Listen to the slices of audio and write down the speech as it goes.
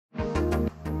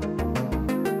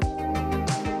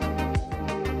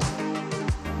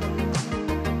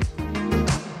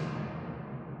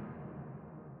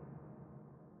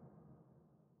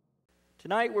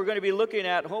Tonight we're going to be looking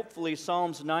at, hopefully,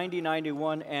 Psalms 90,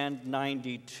 91, and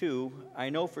 92. I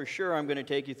know for sure I'm going to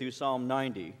take you through Psalm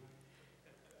 90.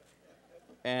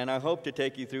 And I hope to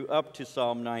take you through up to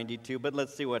Psalm 92, but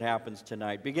let's see what happens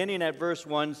tonight. Beginning at verse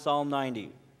 1, Psalm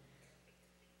 90.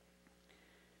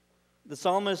 The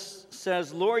psalmist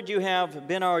says, "Lord, you have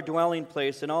been our dwelling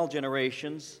place in all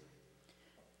generations.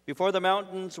 Before the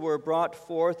mountains were brought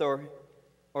forth, or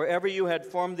ever you had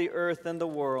formed the earth and the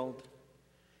world,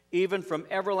 even from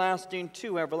everlasting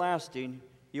to everlasting,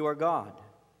 you are God.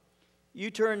 You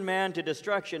turn man to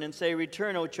destruction and say,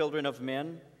 'Return, O children of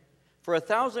men.' For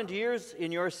 1,000 years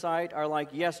in your sight are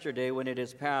like yesterday when it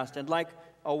is past, and like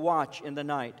a watch in the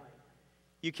night.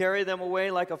 You carry them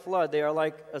away like a flood. They are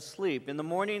like asleep. In the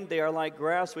morning they are like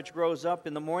grass which grows up.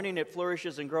 In the morning it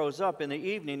flourishes and grows up. In the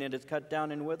evening it is cut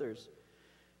down and withers.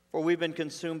 For we've been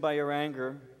consumed by your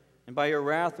anger, and by your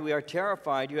wrath we are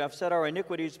terrified. You have set our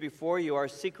iniquities before you, our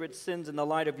secret sins in the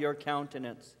light of your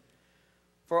countenance.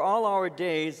 For all our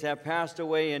days have passed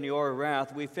away in your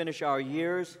wrath. We finish our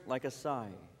years like a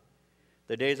sigh.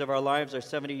 The days of our lives are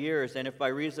 70 years, and if by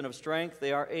reason of strength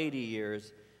they are 80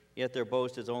 years. Yet their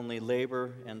boast is only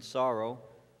labor and sorrow,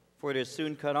 for it is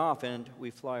soon cut off, and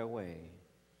we fly away.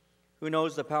 Who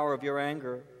knows the power of your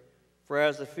anger? For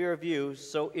as the fear of you,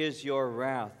 so is your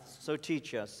wrath. So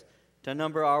teach us to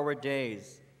number our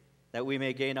days, that we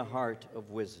may gain a heart of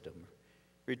wisdom.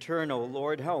 Return, O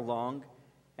Lord, how long?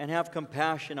 And have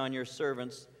compassion on your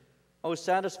servants. O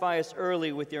satisfy us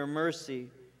early with your mercy,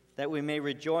 that we may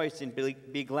rejoice and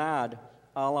be glad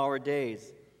all our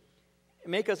days.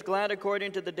 Make us glad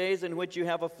according to the days in which you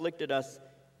have afflicted us,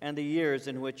 and the years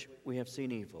in which we have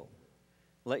seen evil.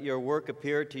 Let your work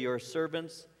appear to your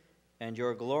servants, and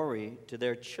your glory to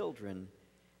their children.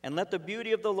 And let the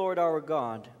beauty of the Lord our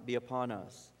God be upon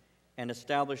us, and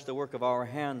establish the work of our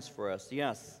hands for us.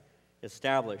 Yes,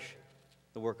 establish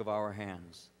the work of our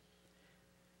hands."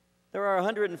 There are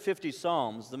 150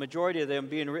 psalms, the majority of them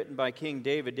being written by King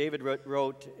David. David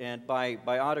wrote and by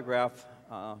autograph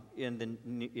in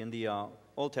the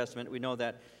Old Testament. We know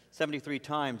that 73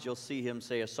 times you'll see him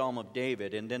say a Psalm of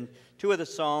David. And then two of the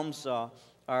psalms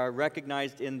are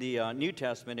recognized in the New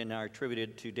Testament and are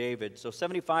attributed to David. So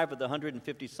 75 of the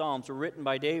 150 psalms were written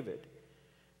by David.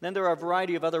 Then there are a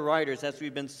variety of other writers, as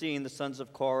we've been seeing, the sons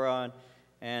of Korah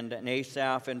and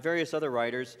Asaph and various other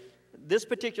writers. This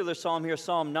particular psalm here,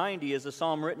 Psalm 90, is a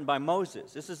psalm written by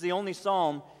Moses. This is the only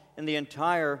psalm in the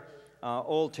entire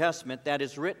Old Testament that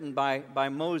is written by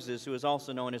Moses, who is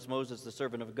also known as Moses, the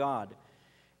servant of God.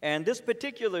 And this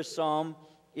particular psalm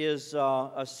is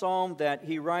a psalm that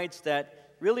he writes that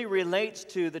really relates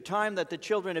to the time that the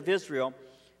children of Israel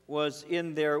was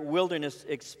in their wilderness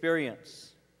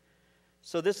experience.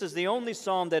 So this is the only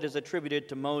psalm that is attributed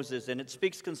to Moses, and it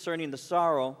speaks concerning the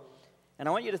sorrow. And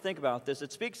I want you to think about this.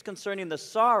 It speaks concerning the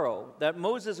sorrow that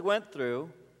Moses went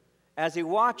through as he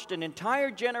watched an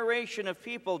entire generation of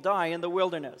people die in the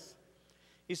wilderness.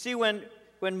 You see, when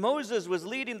Moses was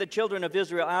leading the children of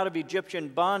Israel out of Egyptian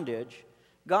bondage,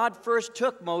 God first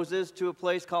took Moses to a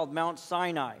place called Mount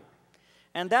Sinai.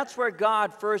 And that's where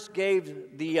God first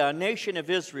gave the nation of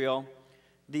Israel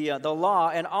the law,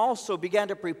 and also began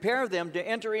to prepare them to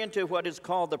enter into what is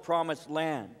called the Promised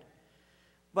Land.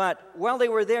 But while they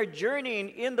were there journeying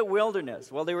in the wilderness,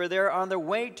 while they were there on their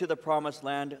way to the Promised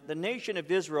Land, the nation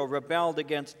of Israel rebelled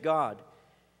against God.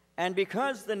 And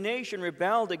because the nation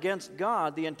rebelled against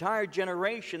God, the entire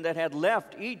generation that had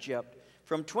left Egypt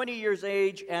from 20 years of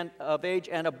age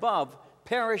and above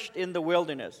perished in the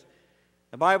wilderness.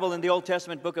 The Bible in the Old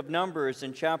Testament book of Numbers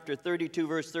in chapter 32,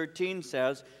 verse 13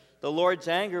 says, "The Lord's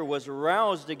anger was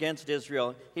roused against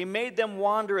Israel. He made them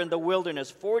wander in the wilderness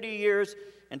 40 years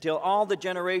until all the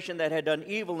generation that had done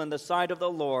evil in the sight of the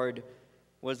Lord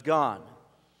was gone."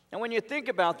 And when you think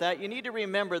about that, you need to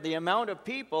remember the amount of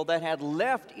people that had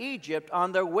left Egypt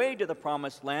on their way to the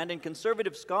Promised Land, and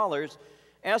conservative scholars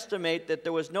estimate that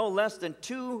there was no less than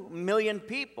 2 million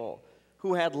people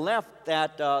who had left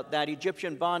that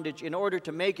Egyptian bondage in order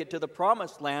to make it to the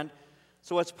Promised Land.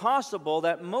 So it's possible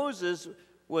that Moses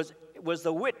was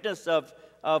the witness of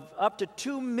up to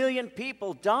 2 million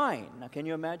people dying. Now, can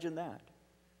you imagine that?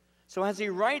 So as he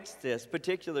writes this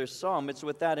particular psalm, it's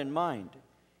with that in mind.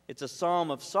 It's a psalm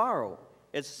of sorrow.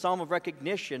 It's a psalm of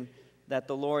recognition that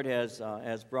the Lord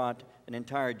has brought an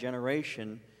entire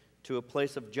generation to a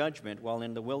place of judgment while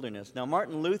in the wilderness. Now,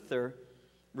 Martin Luther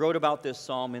wrote about this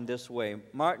psalm in this way.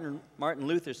 Martin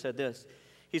Luther said this.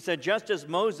 He said, "Just as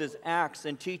Moses acts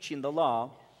in teaching the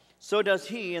law, so does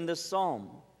he in this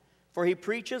psalm. For he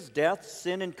preaches death,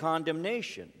 sin, and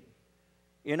condemnation,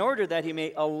 in order that he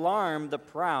may alarm the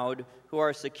proud who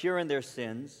are secure in their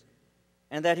sins,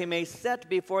 and that he may set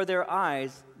before their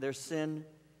eyes their sin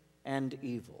and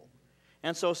evil.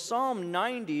 And so Psalm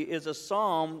 90 is a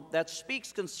psalm that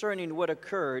speaks concerning what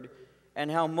occurred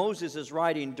and how Moses is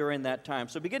writing during that time.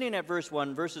 So beginning at verse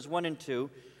 1, verses 1 and 2,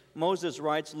 Moses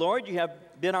writes, Lord, you have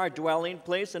been our dwelling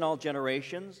place in all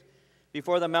generations.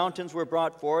 Before the mountains were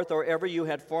brought forth, or ever you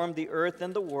had formed the earth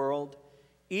and the world,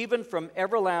 even from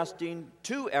everlasting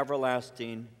to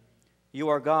everlasting, you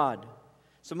are God.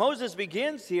 So Moses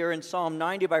begins here in Psalm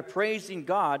 90 by praising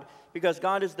God because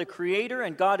God is the creator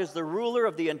and God is the ruler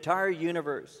of the entire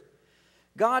universe.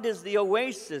 God is the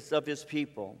oasis of his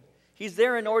people. He's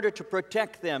there in order to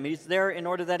protect them. He's there in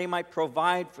order that he might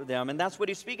provide for them. And that's what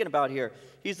he's speaking about here.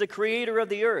 He's the creator of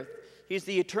the earth. He's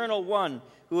the eternal one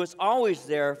who is always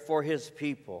there for his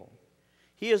people.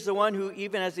 He is the one who,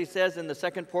 even as he says in the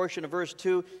second portion of verse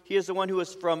 2, he is the one who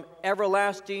is from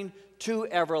everlasting to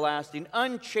everlasting,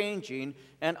 unchanging,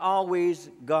 and always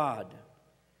God.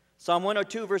 Psalm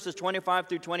 102, verses 25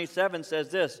 through 27 says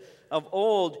this, Of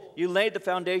old you laid the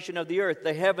foundation of the earth.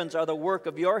 The heavens are the work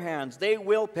of your hands. They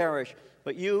will perish,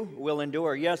 but you will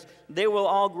endure. Yes, they will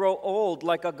all grow old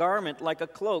like a garment, like a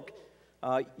cloak.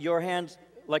 Your hands,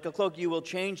 like a cloak, you will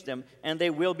change them, and they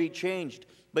will be changed.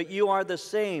 But you are the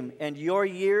same, and your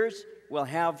years will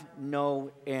have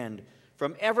no end.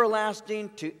 From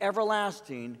everlasting to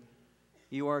everlasting,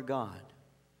 you are God.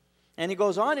 And he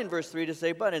goes on in verse 3 to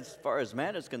say, but as far as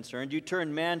man is concerned, you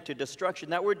turn man to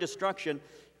destruction. That word destruction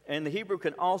in the Hebrew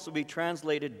can also be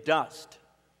translated dust.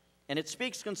 And it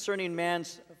speaks concerning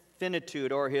man's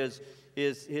finitude or his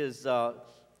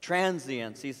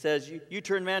transience. He says, you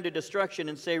turn man to destruction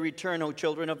and say, return, O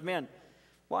children of men.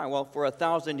 Why? Well, for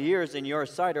 1,000 years in your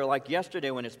sight are like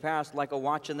yesterday when it's passed, like a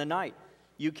watch in the night.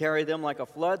 You carry them like a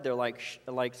flood. They're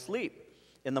like sleep.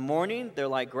 In the morning, they're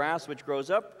like grass which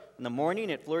grows up. In the morning,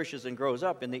 it flourishes and grows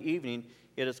up. In the evening,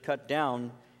 it is cut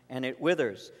down and it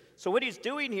withers. So what he's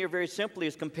doing here very simply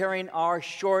is comparing our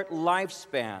short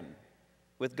lifespan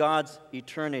with God's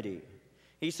eternity.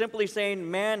 He's simply saying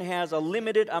man has a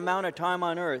limited amount of time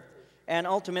on earth and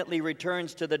ultimately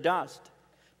returns to the dust.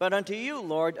 But unto you,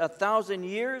 Lord, 1,000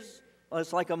 years, well,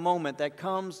 it's like a moment that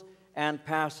comes and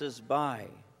passes by.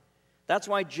 That's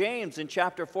why James in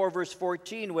chapter 4, verse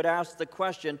 14 would ask the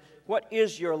question, what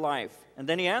is your life? And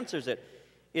then he answers it.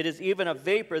 It is even a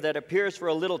vapor that appears for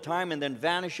a little time and then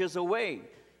vanishes away.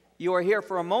 You are here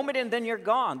for a moment and then you're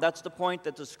gone. That's the point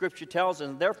that the scripture tells us,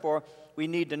 and therefore we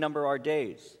need to number our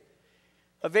days.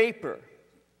 A vapor,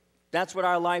 that's what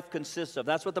our life consists of.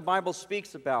 That's what the Bible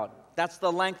speaks about. That's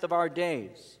the length of our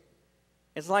days.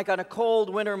 It's like on a cold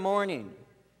winter morning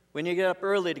when you get up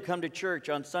early to come to church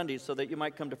on Sundays so that you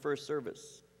might come to first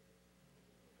service.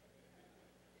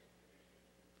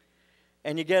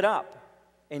 And you get up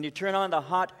and you turn on the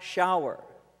hot shower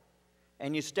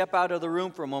and you step out of the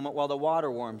room for a moment while the water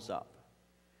warms up.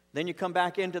 Then you come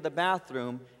back into the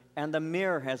bathroom and the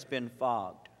mirror has been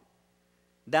fogged.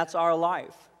 That's our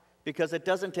life, because it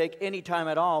doesn't take any time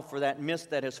at all for that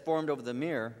mist that has formed over the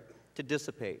mirror to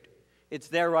dissipate. It's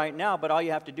there right now, but all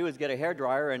you have to do is get a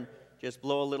hairdryer and just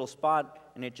blow a little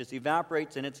spot and it just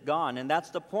evaporates and it's gone. And that's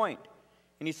the point.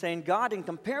 And he's saying, God, in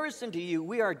comparison to you,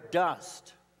 we are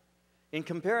dust. In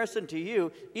comparison to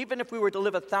you, even if we were to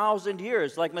live 1,000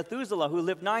 years, like Methuselah, who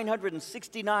lived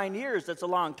 969 years, that's a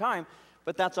long time,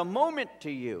 but that's a moment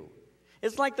to you.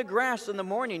 It's like the grass in the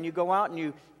morning. You go out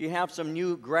and you have some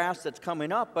new grass that's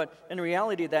coming up, but in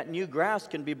reality, that new grass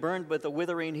can be burned with a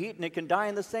withering heat and it can die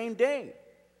in the same day.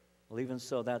 Well, even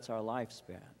so, that's our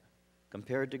lifespan.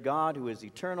 Compared to God, who is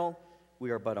eternal, we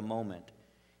are but a moment.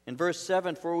 In verse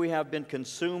 7, for we have been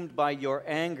consumed by your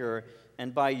anger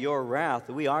and by your wrath.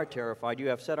 We are terrified. You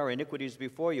have set our iniquities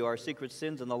before you, our secret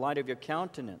sins in the light of your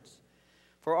countenance.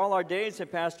 For all our days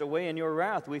have passed away in your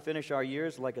wrath. We finish our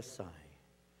years like a sigh.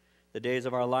 The days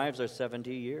of our lives are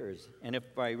 70 years, and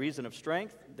if by reason of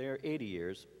strength, they are 80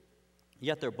 years.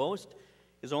 Yet their boast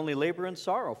is only labor and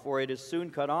sorrow, for it is soon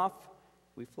cut off.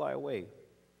 We fly away.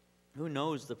 Who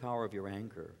knows the power of your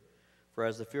anger? For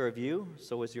as the fear of you,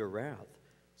 so is your wrath.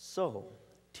 So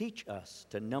teach us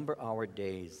to number our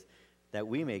days, that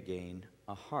we may gain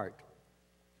a heart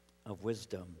of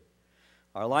wisdom.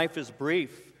 Our life is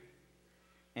brief,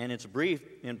 and it's brief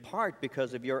in part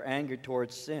because of your anger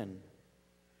towards sin.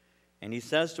 And he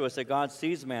says to us that God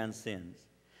sees man's sins.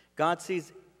 God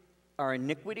sees our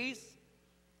iniquities,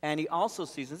 and he also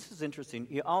sees, and this is interesting,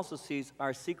 he also sees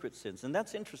our secret sins. And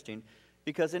that's interesting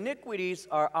because iniquities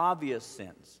are obvious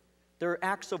sins. They're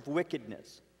acts of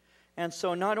wickedness. And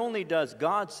so not only does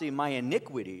God see my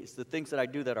iniquities, the things that I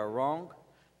do that are wrong,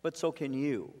 but so can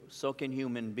you, so can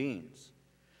human beings.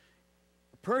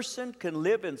 A person can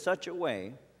live in such a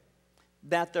way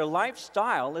that their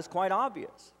lifestyle is quite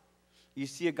obvious. You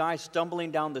see a guy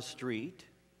stumbling down the street.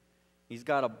 He's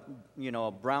got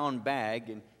a brown bag,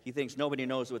 and he thinks nobody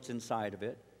knows what's inside of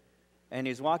it. And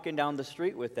he's walking down the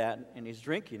street with that, and he's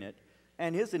drinking it.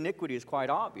 And his iniquity is quite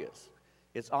obvious.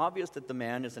 It's obvious that the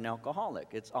man is an alcoholic.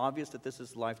 It's obvious that this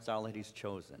is the lifestyle that he's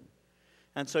chosen.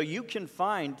 And so you can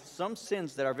find some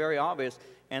sins that are very obvious,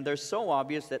 and they're so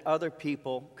obvious that other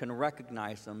people can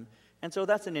recognize them. And so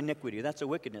that's an iniquity. That's a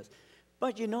wickedness.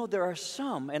 But you know, there are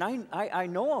some, and I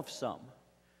know of some,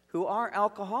 who are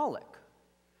alcoholic.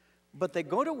 But they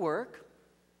go to work.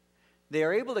 They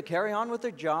are able to carry on with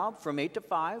their job from 8 to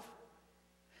 5.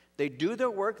 They do their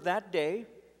work that day.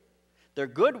 They're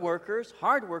good workers,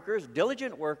 hard workers,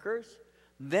 diligent workers.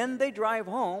 Then they drive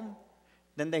home.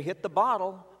 Then they hit the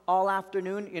bottle all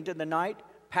afternoon into the night,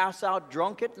 pass out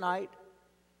drunk at night.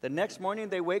 The next morning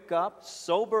they wake up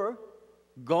sober,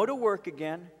 go to work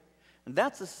again. And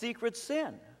that's a secret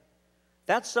sin.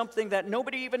 That's something that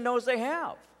nobody even knows they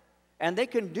have. And they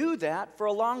can do that for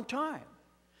a long time.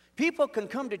 People can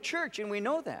come to church, and we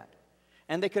know that.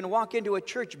 And they can walk into a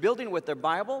church building with their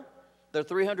Bible, their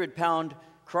 300-pound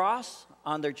cross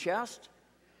on their chest,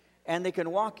 and they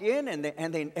can walk in, and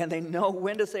they know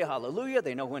when to say hallelujah.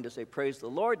 They know when to say praise the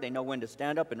Lord. They know when to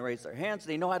stand up and raise their hands.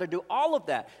 They know how to do all of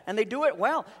that, and they do it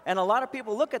well. And a lot of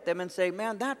people look at them and say,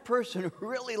 man, that person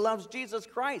really loves Jesus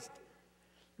Christ.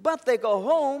 But they go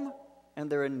home,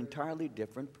 and they're an entirely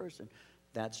different person.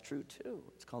 That's true, too.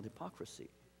 It's called hypocrisy.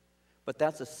 But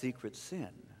that's a secret sin.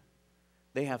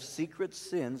 They have secret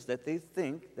sins that they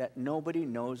think that nobody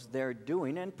knows they're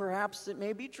doing, and perhaps it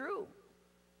may be true.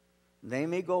 They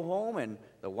may go home, and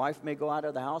the wife may go out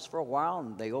of the house for a while,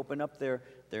 and they open up their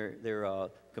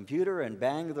computer, and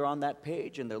bang, they're on that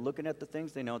page, and they're looking at the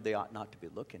things they know they ought not to be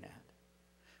looking at.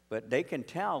 But they can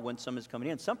tell when someone's coming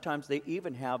in. Sometimes they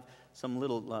even have some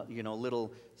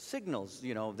little signals.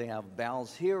 They have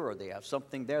bells here, or they have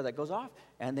something there that goes off,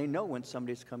 and they know when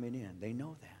somebody's coming in. They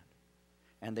know that.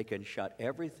 And they can shut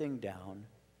everything down.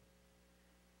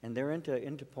 And they're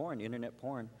into porn, internet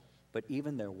porn. But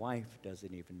even their wife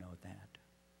doesn't even know that,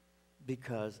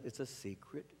 because it's a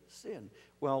secret sin.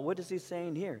 Well, what is he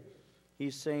saying here?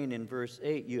 He's saying in verse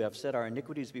 8, you have set our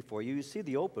iniquities before you. You see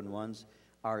the open ones,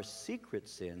 our secret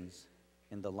sins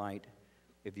in the light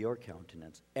of your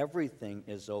countenance. Everything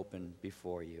is open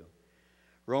before you.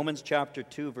 Romans chapter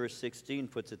 2, verse 16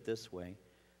 puts it this way.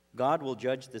 God will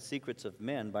judge the secrets of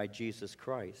men by Jesus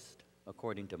Christ,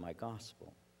 according to my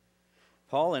gospel.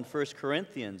 Paul in 1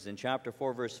 Corinthians in chapter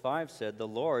 4, verse 5 said, the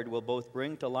Lord will both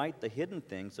bring to light the hidden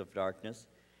things of darkness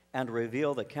and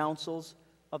reveal the counsels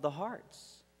of the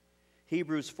hearts.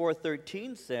 Hebrews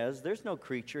 4:13 says, there's no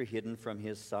creature hidden from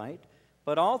his sight,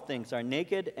 but all things are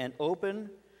naked and open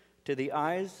to the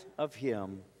eyes of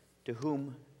him to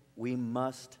whom we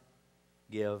must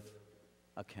give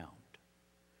account.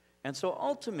 And so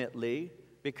ultimately,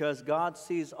 because God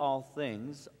sees all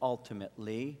things,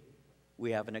 ultimately,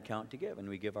 we have an account to give, and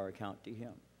we give our account to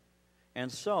him.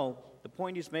 And so, the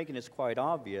point he's making is quite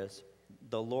obvious.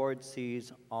 The Lord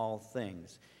sees all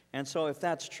things. And so, if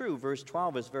that's true, verse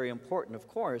 12 is very important, of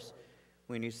course,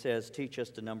 when he says, teach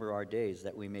us to number our days,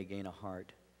 that we may gain a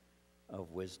heart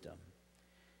of wisdom.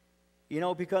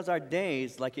 Because our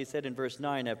days, like he said in verse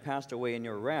 9, have passed away in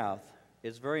your wrath,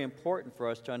 it's very important for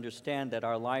us to understand that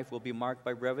our life will be marked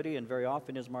by brevity, and very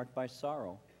often is marked by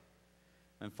sorrow.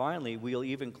 And finally, we'll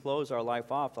even close our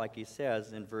life off, like he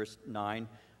says in verse 9,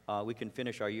 we can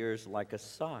finish our years like a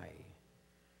sigh,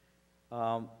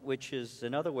 which is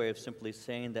another way of simply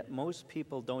saying that most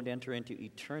people don't enter into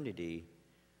eternity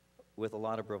with a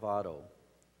lot of bravado.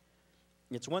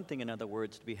 It's one thing, in other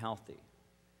words, to be healthy.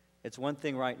 It's one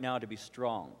thing right now to be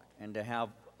strong and to have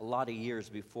a lot of years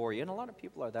before you. And a lot of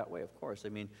people are that way, of course. I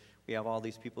mean, we have all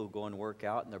these people who go and work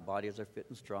out, and their bodies are fit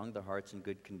and strong, their heart's in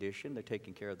good condition, they're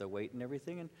taking care of their weight and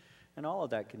everything, and all of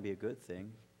that can be a good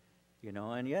thing,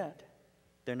 and yet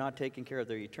they're not taking care of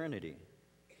their eternity.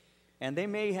 And they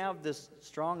may have this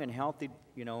strong and healthy,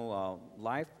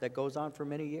 life that goes on for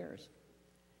many years.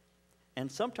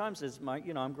 And sometimes as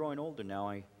I'm growing older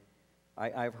now,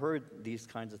 I've heard these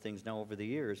kinds of things now over the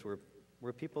years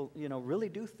where people, really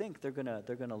do think they're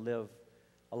gonna live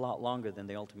a lot longer than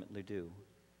they ultimately do.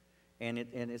 And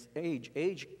it's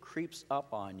age creeps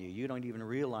up on you. You don't even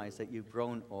realize that you've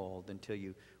grown old until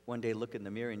you one day look in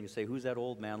the mirror and you say, who's that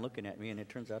old man looking at me? And it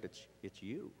turns out it's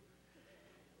you.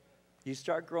 You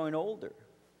start growing older,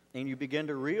 and you begin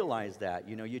to realize that.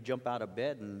 You jump out of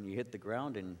bed and you hit the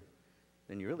ground, and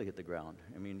then you really hit the ground.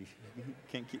 I mean, you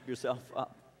can't keep yourself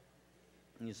up.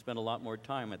 And you spend a lot more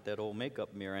time at that old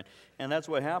makeup mirror, and that's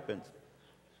what happens.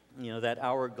 that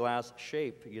hourglass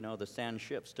shape, the sand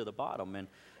shifts to the bottom,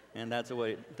 and that's the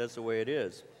way it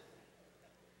is.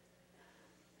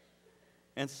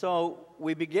 And so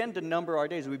we begin to number our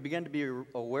days. We begin to be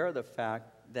aware of the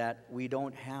fact that we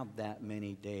don't have that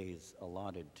many days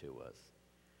allotted to us.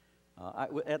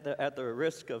 At the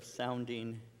risk of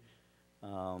sounding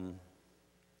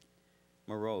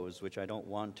morose, which I don't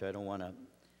want to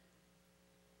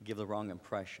give the wrong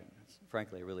impression.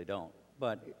 Frankly, I really don't.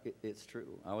 But it's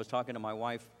true. I was talking to my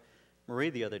wife,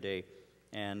 Marie, the other day,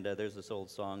 and there's this old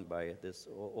song by this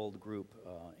old group,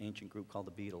 ancient group called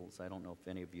the Beatles. I don't know if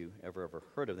any of you ever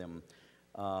heard of them.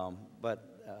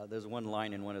 But there's one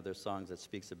line in one of their songs that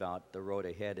speaks about the road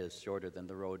ahead is shorter than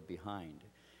the road behind.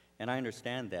 And I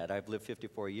understand that. I've lived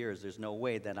 54 years. There's no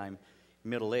way that I'm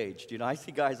middle-aged. I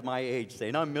see guys my age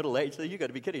saying, I'm middle-aged. So you got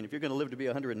to be kidding. If you're going to live to be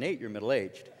 108, you're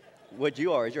middle-aged. What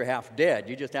you are is you're half dead.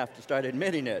 You just have to start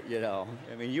admitting it,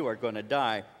 I mean, you are going to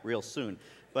die real soon.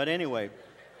 But anyway,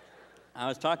 I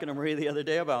was talking to Marie the other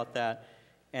day about that,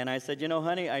 and I said,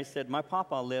 honey, I said, my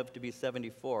papa lived to be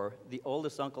 74. The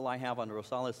oldest uncle I have on the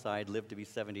Rosales side lived to be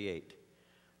 78.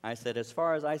 I said, as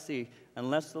far as I see,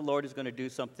 unless the Lord is going to do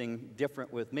something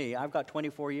different with me, I've got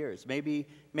 24 years, maybe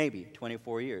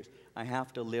 24 years. I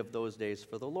have to live those days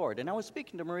for the Lord. And I was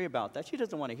speaking to Marie about that. She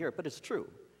doesn't want to hear it, but it's true.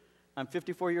 I'm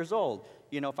 54 years old.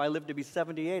 If I live to be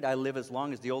 78, I live as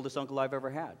long as the oldest uncle I've ever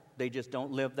had. They just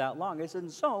don't live that long. I said,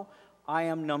 and so I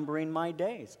am numbering my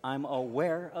days. I'm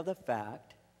aware of the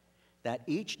fact that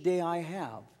each day I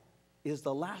have is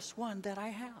the last one that I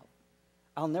have.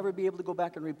 I'll never be able to go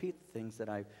back and repeat the things that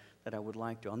I would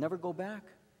like to. I'll never go back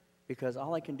because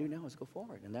all I can do now is go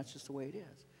forward, and that's just the way it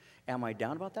is. Am I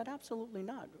down about that? Absolutely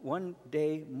not. One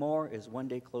day more is one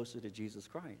day closer to Jesus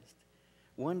Christ.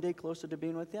 One day closer to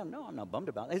being with Him. No, I'm not bummed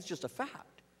about it. It's just a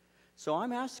fact. So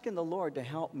I'm asking the Lord to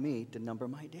help me to number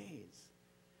my days,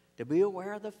 to be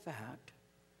aware of the fact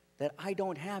that I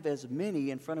don't have as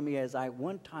many in front of me as I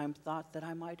one time thought that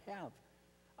I might have.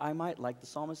 I might, like the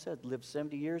psalmist said, live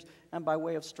 70 years, and by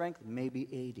way of strength, maybe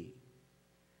 80.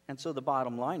 And so the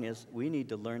bottom line is we need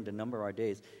to learn to number our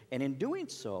days. And in doing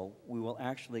so, we will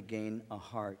actually gain a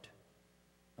heart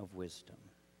of wisdom.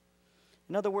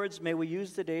 In other words, may we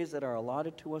use the days that are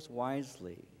allotted to us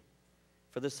wisely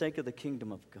for the sake of the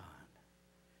kingdom of God,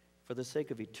 for the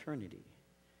sake of eternity.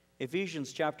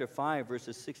 Ephesians chapter 5,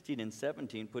 verses 16 and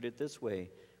 17 put it this way: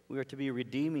 we are to be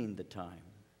redeeming the time.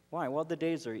 Why? Well, the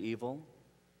days are evil.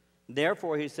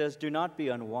 Therefore, he says, do not be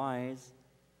unwise,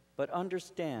 but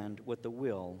understand what the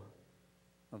will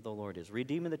of the Lord is.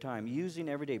 Redeeming the time, using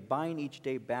every day, buying each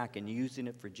day back and using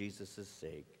it for Jesus'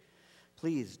 sake.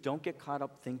 Please don't get caught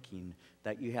up thinking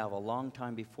that you have a long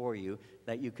time before you,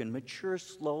 that you can mature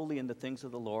slowly in the things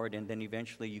of the Lord, and then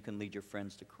eventually you can lead your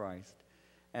friends to Christ.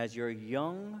 As you're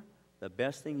young, the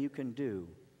best thing you can do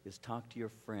is talk to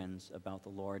your friends about the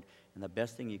Lord, and the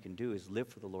best thing you can do is live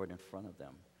for the Lord in front of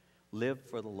them. Live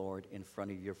for the Lord in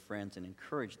front of your friends and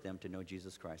encourage them to know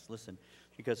Jesus Christ. Listen,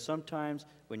 because sometimes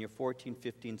when you're 14,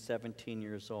 15, 17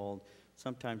 years old,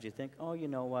 sometimes you think, oh, you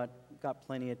know what, I've got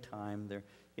plenty of time.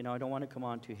 I don't want to come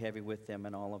on too heavy with them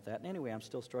and all of that. And anyway, I'm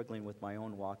still struggling with my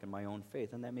own walk and my own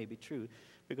faith, and that may be true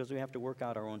because we have to work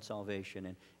out our own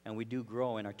salvation, and we do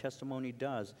grow, and our testimony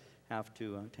does have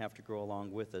to grow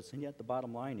along with us. And yet the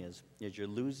bottom line is you're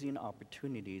losing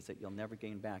opportunities that you'll never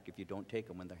gain back if you don't take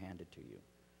them when they're handed to you.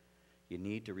 You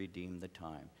need to redeem the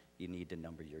time. You need to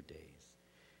number your days.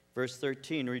 Verse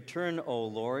 13, return, O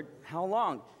Lord. How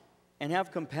long? And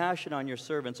have compassion on your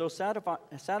servants. O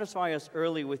satisfy us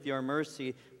early with your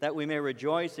mercy, that we may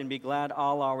rejoice and be glad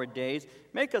all our days.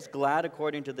 Make us glad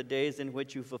according to the days in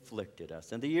which you've afflicted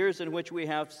us, and the years in which we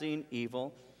have seen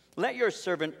evil. Let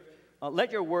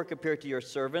your work appear to your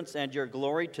servants, and your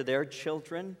glory to their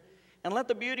children. And let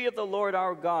the beauty of the Lord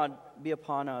our God be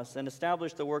upon us, and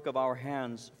establish the work of our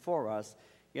hands for us.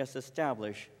 Yes,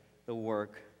 establish the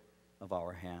work of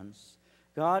our hands.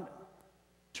 God,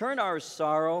 turn our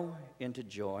sorrow into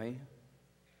joy.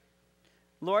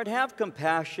 Lord, have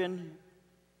compassion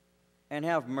and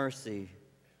have mercy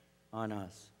on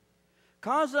us.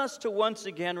 Cause us to once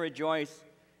again rejoice,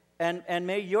 and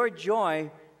may your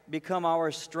joy become our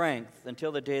strength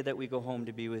until the day that we go home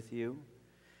to be with you.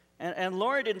 And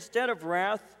Lord, instead of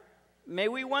wrath, may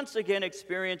we once again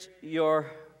experience your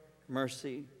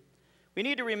mercy. We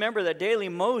need to remember that daily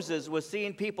Moses was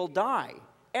seeing people die.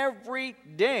 Every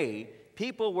day,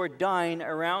 people were dying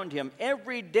around him.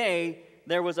 Every day,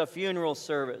 there was a funeral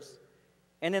service.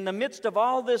 And in the midst of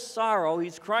all this sorrow,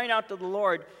 he's crying out to the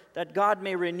Lord that God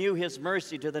may renew his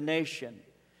mercy to the nation.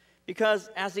 Because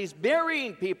as he's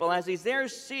burying people, as he's there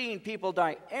seeing people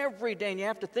die every day, and you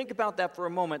have to think about that for a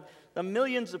moment, the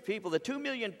millions of people, the 2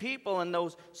 million people, and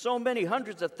those so many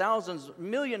hundreds of thousands,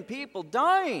 million people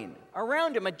dying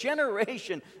around him, a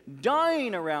generation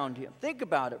dying around him. Think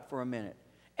about it for a minute.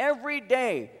 Every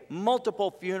day,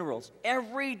 multiple funerals.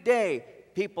 Every day,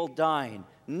 people dying,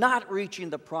 not reaching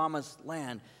the promised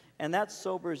land. And that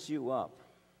sobers you up.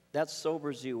 That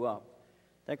sobers you up.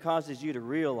 That causes you to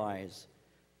realize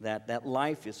that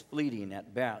life is fleeting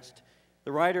at best.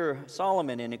 The writer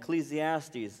Solomon in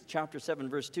Ecclesiastes chapter 7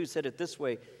 verse 2 said it this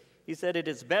way. He said, "It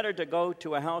is better to go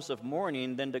to a house of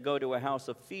mourning than to go to a house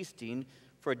of feasting,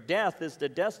 for death is the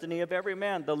destiny of every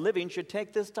man. The living should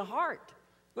take this to heart."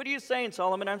 What are you saying,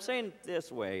 Solomon? I'm saying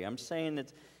this way. I'm saying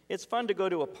it's fun to go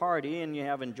to a party and you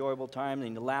have enjoyable time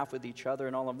and you laugh with each other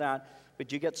and all of that,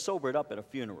 but you get sobered up at a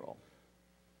funeral.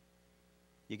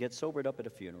 You get sobered up at a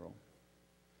funeral.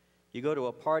 You go to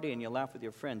a party and you laugh with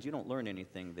your friends. You don't learn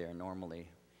anything there normally,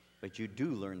 but you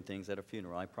do learn things at a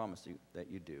funeral. I promise you that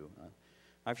you do.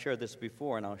 I've shared this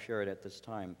before, and I'll share it at this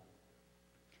time.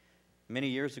 Many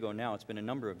years ago now, it's been a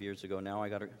number of years ago now, I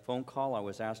got a phone call. I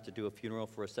was asked to do a funeral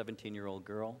for a 17-year-old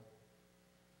girl.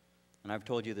 And I've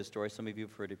told you this story. Some of you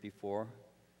have heard it before.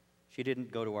 She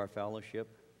didn't go to our fellowship.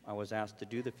 I was asked to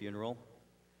do the funeral.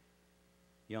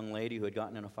 Young lady who had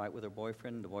gotten in a fight with her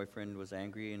boyfriend. The boyfriend was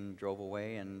angry and drove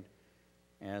away, and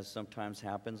as sometimes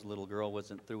happens, the little girl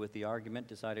wasn't through with the argument,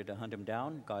 decided to hunt him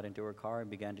down, got into her car and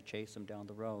began to chase him down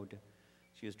the road.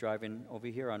 She was driving over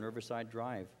here on Riverside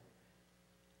Drive,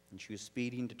 and she was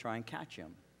speeding to try and catch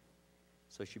him.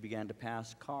 So she began to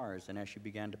pass cars, and as she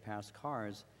began to pass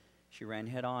cars, she ran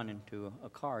head-on into a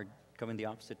car coming the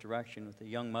opposite direction with a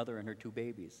young mother and her 2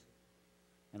 babies,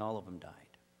 and all of them died.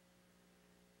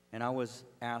 And I was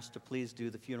asked to please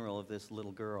do the funeral of this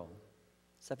little girl,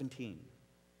 17.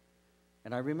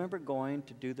 And I remember going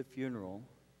to do the funeral,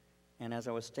 and as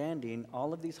I was standing,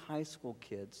 all of these high school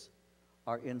kids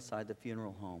are inside the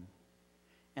funeral home.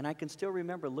 And I can still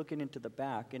remember looking into the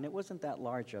back, and it wasn't that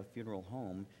large a funeral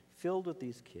home, filled with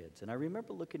these kids. And I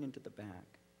remember looking into the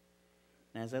back.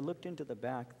 And as I looked into the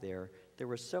back there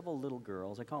were several little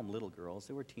girls. I call them little girls.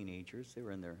 They were teenagers. They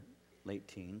were in their late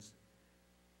teens.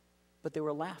 But they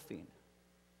were laughing.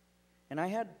 And I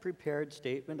had prepared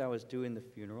statement. I was doing the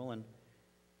funeral, and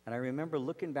I remember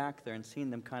looking back there and seeing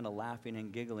them kind of laughing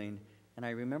and giggling, and I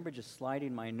remember just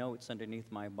sliding my notes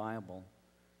underneath my Bible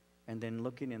and then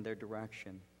looking in their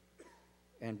direction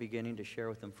and beginning to share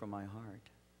with them from my heart.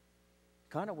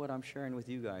 Kind of what I'm sharing with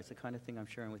you guys, the kind of thing I'm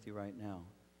sharing with you right now.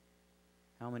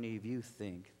 How many of you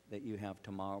think that you have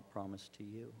tomorrow promised to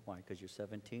you? Why? Because you're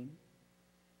 17?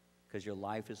 Because your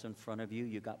life is in front of you?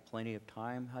 You got plenty of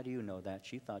time? How do you know that?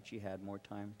 She thought she had more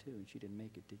time too, and she didn't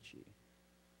make it, did she?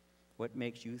 What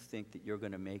makes you think that you're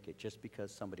going to make it? Just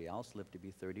because somebody else lived to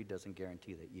be 30 doesn't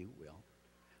guarantee that you will.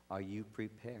 Are you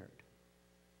prepared?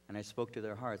 And I spoke to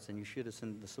their hearts, and you should have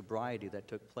seen the sobriety that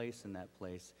took place in that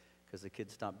place, because the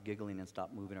kids stopped giggling and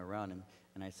stopped moving around.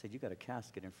 And I said, you got a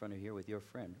casket in front of here with your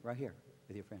friend, right here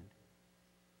with your friend.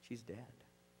 She's dead,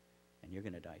 and you're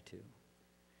going to die too.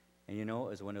 And you know, it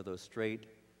was one of those straight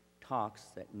talks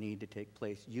that need to take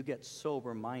place. You get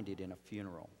sober-minded in a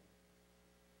funeral.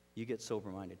 You get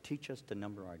sober-minded. Teach us to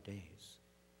number our days.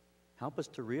 Help us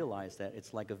to realize that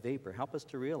it's like a vapor. Help us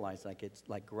to realize like it's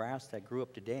like grass that grew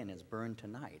up today and is burned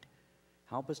tonight.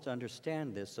 Help us to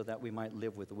understand this so that we might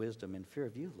live with wisdom and fear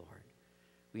of you, Lord.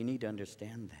 We need to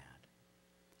understand that.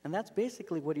 And that's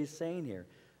basically what he's saying here.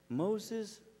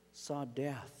 Moses saw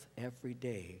death every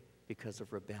day because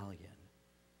of rebellion.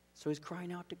 So he's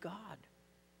crying out to God.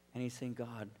 And he's saying,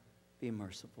 God, be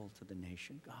merciful to the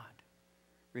nation. God,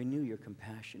 renew your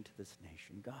compassion to this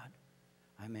nation. God,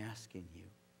 I'm asking you,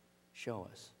 show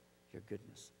us your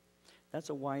goodness. That's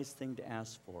a wise thing to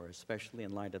ask for, especially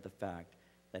in light of the fact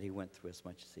that he went through as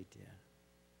much as he did.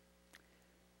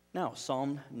 Now,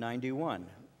 Psalm 91.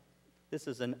 This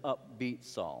is an upbeat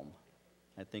psalm.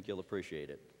 I think you'll appreciate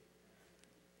it.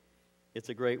 It's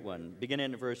a great one.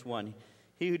 Beginning in verse 1.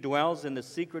 He who dwells in the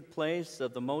secret place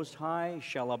of the Most High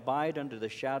shall abide under the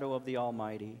shadow of the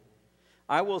Almighty.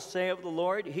 I will say of the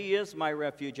Lord, he is my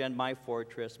refuge and my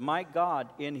fortress. My God,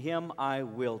 in him I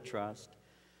will trust.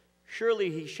 Surely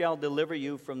he shall deliver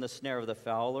you from the snare of the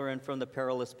fowler and from the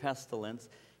perilous pestilence.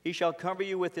 He shall cover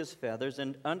you with his feathers,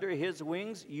 and under his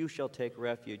wings you shall take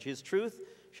refuge. His truth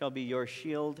shall be your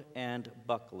shield and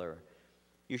buckler.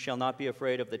 You shall not be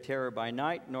afraid of the terror by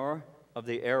night, nor of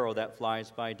the arrow that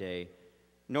flies by day,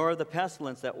 nor of the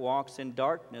pestilence that walks in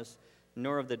darkness,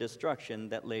 nor of the destruction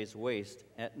that lays waste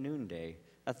at noonday.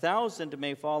 1,000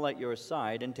 may fall at your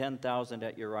side, and 10,000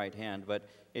 at your right hand, but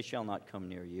it shall not come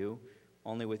near you.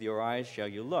 Only with your eyes shall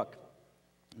you look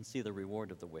and see the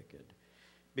reward of the wicked.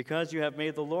 Because you have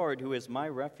made the Lord, who is my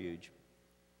refuge,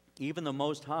 even the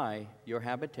Most High, your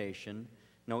habitation,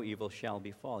 no evil shall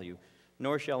befall you,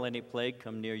 nor shall any plague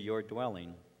come near your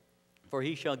dwelling. For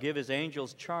he shall give his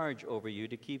angels charge over you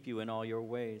to keep you in all your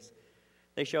ways.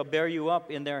 They shall bear you up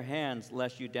in their hands,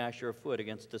 lest you dash your foot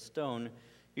against a stone.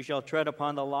 You shall tread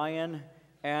upon the lion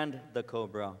and the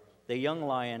cobra, the young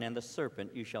lion and the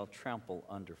serpent you shall trample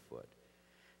underfoot.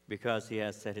 Because he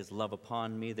has set his love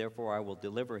upon me, therefore I will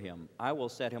deliver him. I will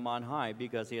set him on high,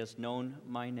 because he has known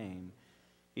my name.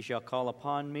 He shall call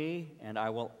upon me, and I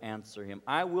will answer him.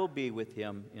 I will be with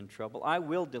him in trouble. I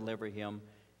will deliver him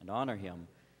and honor him.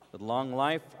 With long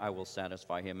life I will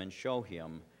satisfy him and show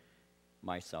him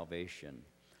my salvation.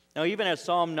 Now, even as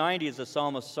Psalm 90 is a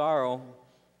psalm of sorrow,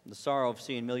 the sorrow of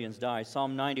seeing millions die,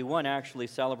 Psalm 91 actually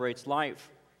celebrates life.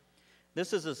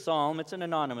 This is a psalm, it's an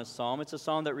anonymous psalm. It's a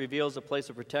psalm that reveals a place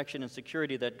of protection and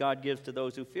security that God gives to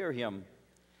those who fear him.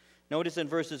 Notice in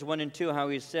verses 1 and 2 how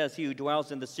he says, he who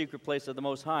dwells in the secret place of the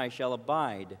Most High shall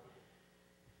abide,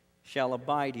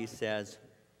 he says,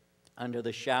 under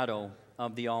the shadow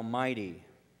of the Almighty.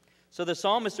 So the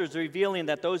psalmist is revealing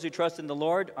that those who trust in the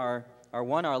Lord are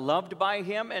one, are loved by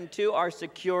him, and two, are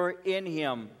secure in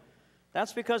him.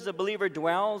 That's because the believer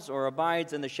dwells or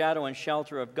abides in the shadow and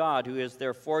shelter of God, who is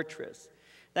their fortress.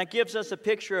 That gives us a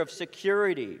picture of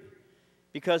security,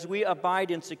 because we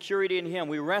abide in security in him.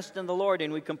 We rest in the Lord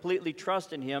and we completely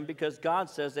trust in him, because God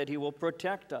says that he will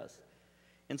protect us.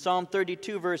 In Psalm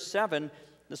 32, verse 7,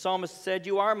 the psalmist said,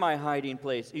 you are my hiding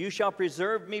place. You shall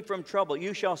preserve me from trouble.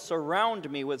 You shall surround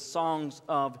me with songs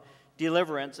of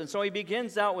deliverance. And so he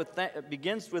begins out with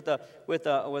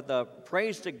a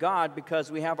praise to God, because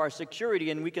we have our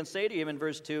security, and we can say to him in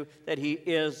verse 2 that he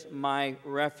is my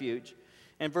refuge.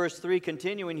 And verse 3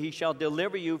 continuing, he shall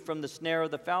deliver you from the snare of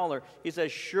the fowler. He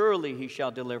says, surely he shall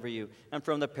deliver you, and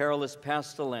from the perilous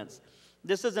pestilence.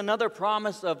 This is another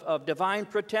promise of divine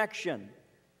protection.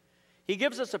 He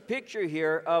gives us a picture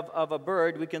here of a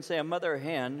bird, we can say a mother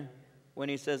hen, when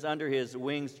he says, under his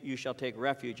wings you shall take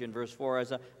refuge, in verse 4,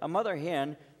 as a mother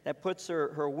hen that puts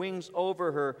her wings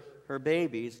over her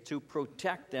babies to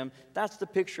protect them. That's the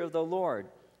picture of the Lord.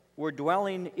 We're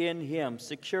dwelling in him,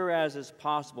 secure as is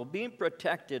possible, being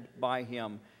protected by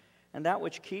him. And that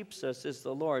which keeps us is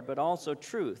the Lord, but also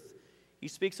truth. He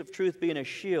speaks of truth being a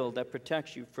shield that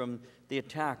protects you from the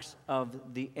attacks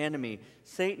of the enemy.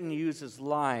 Satan uses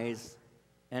lies,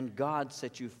 and God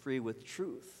sets you free with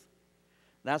truth.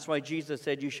 That's why Jesus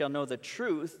said, you shall know the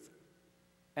truth,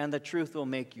 and the truth will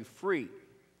make you free.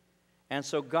 And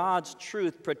so God's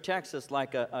truth protects us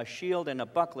like a shield and a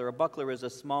buckler. A buckler is a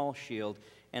small shield,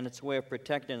 and it's a way of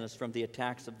protecting us from the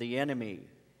attacks of the enemy.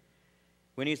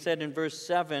 When he said in verse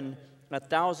 7,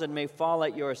 1,000 may fall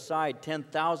at your side,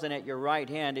 10,000 at your right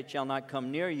hand, it shall not come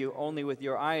near you. Only with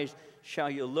your eyes shall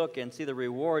you look and see the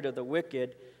reward of the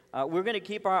wicked. We're going to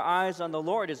keep our eyes on the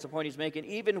Lord, is the point he's making,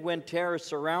 even when terror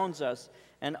surrounds us.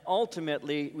 And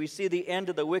ultimately, we see the end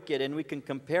of the wicked, and we can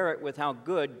compare it with how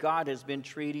good God has been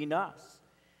treating us.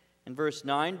 In verse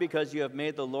 9, because you have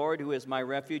made the Lord, who is my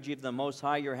refuge, even the Most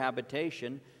High, your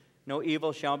habitation, no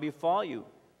evil shall befall you,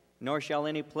 nor shall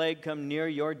any plague come near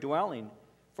your dwelling.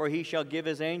 For he shall give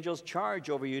his angels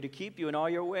charge over you to keep you in all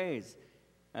your ways.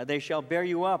 They shall bear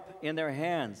you up in their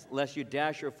hands, lest you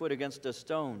dash your foot against a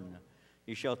stone.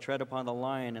 You shall tread upon the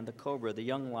lion and the cobra, the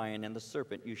young lion and the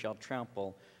serpent you shall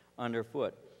trample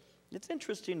underfoot. It's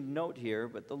interesting to note here,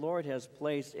 but the Lord has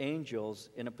placed angels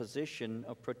in a position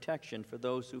of protection for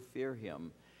those who fear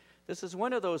him. This is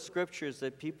one of those scriptures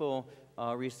that people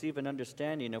receive an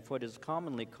understanding of what is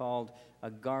commonly called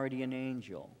a guardian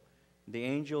angel. The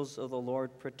angels of the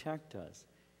Lord protect us.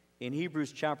 In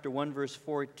Hebrews chapter 1, verse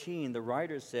 14, the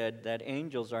writer said that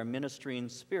angels are ministering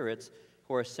spirits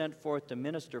who are sent forth to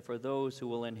minister for those who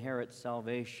will inherit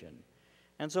salvation.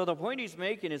 And so the point he's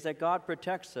making is that God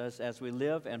protects us as we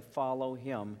live and follow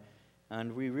him.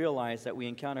 And we realize that we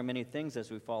encounter many things as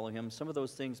we follow him, some of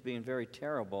those things being very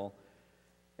terrible,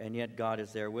 and yet God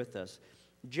is there with us.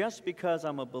 Just because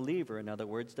I'm a believer, in other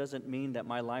words, doesn't mean that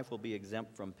my life will be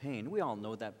exempt from pain. We all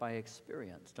know that by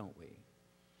experience, don't we?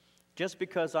 Just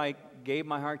because I gave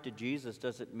my heart to Jesus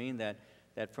doesn't mean that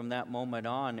from that moment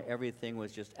on, everything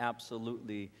was just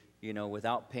absolutely,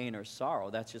 without pain or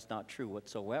sorrow. That's just not true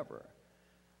whatsoever.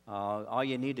 All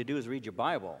you need to do is read your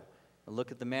Bible.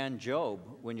 Look at the man Job.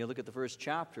 When you look at the first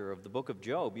chapter of the book of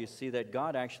Job, you see that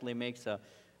God actually makes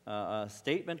a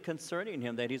statement concerning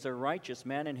him, that he's a righteous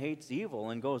man and hates evil,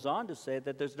 and goes on to say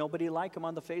that there's nobody like him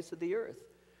on the face of the earth.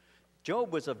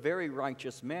 Job was a very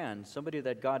righteous man, somebody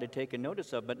that God had taken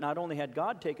notice of. But not only had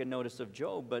God taken notice of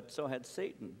Job, but so had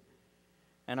Satan.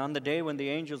 And on the day when the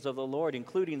angels of the Lord,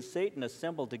 including Satan,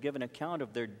 assembled to give an account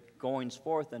of their goings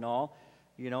forth and all,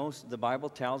 the Bible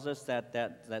tells us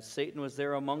that Satan was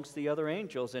there amongst the other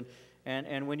angels.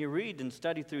 And when you read and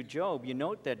study through Job, you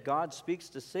note that God speaks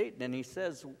to Satan and he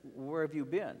says, "Where have you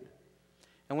been?"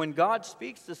 And when God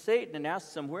speaks to Satan and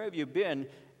asks him, "Where have you been?"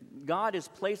 God is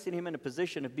placing him in a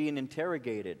position of being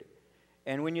interrogated.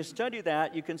 And when you study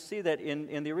that, you can see that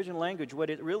in the original language,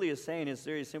 what it really is saying is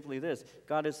very simply this.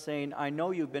 God is saying, "I know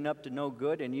you've been up to no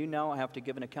good, and you now have to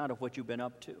give an account of what you've been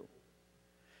up to."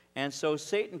 And so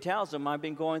Satan tells him, "I've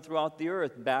been going throughout the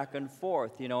earth back and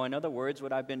forth." In other words,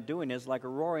 what I've been doing is like a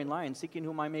roaring lion, seeking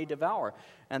whom I may devour.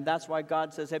 And that's why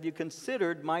God says, "Have you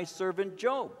considered my servant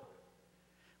Job?"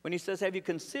 When he says, "Have you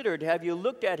considered, have you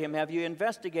looked at him, have you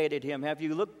investigated him, have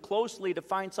you looked closely to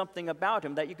find something about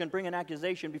him that you can bring an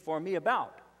accusation before me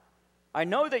about? I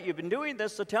know that you've been doing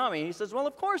this, so tell me." He says, "Well,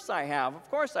 of course I have. Of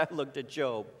course I've looked at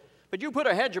Job. But you put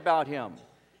a hedge about him,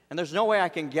 and there's no way I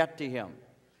can get to him."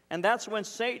 And that's when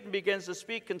Satan begins to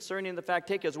speak concerning the fact,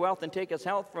 "Take his wealth and take his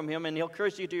health from him, and he'll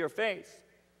curse you to your face."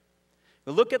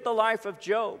 But look at the life of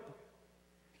Job.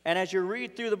 And as you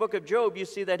read through the book of Job, you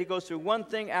see that he goes through one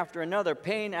thing after another,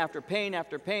 pain after pain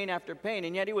after pain after pain,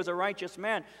 and yet he was a righteous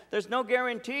man. There's no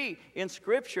guarantee in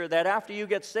Scripture that after you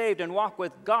get saved and walk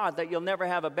with God that you'll never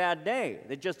have a bad day.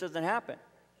 It just doesn't happen.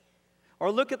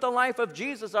 Or look at the life of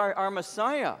Jesus, our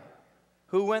Messiah,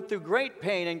 who went through great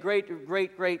pain and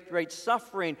great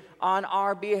suffering on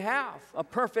our behalf. A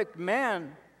perfect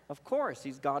man, of course,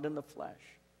 he's God in the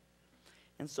flesh.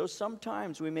 And so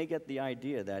sometimes we may get the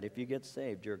idea that if you get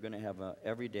saved, you're going to have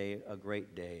every day a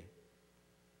great day.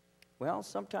 Well,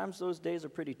 sometimes those days are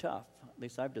pretty tough. At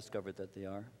least I've discovered that they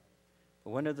are. But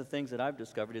one of the things that I've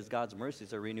discovered is God's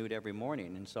mercies are renewed every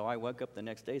morning. And so I woke up the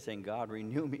next day saying, "God,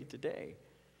 renew me today."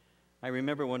 I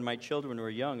remember when my children were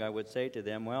young, I would say to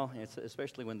them,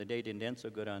 especially when the day didn't end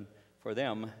so good for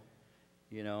them,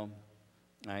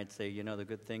 I'd say, the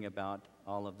good thing about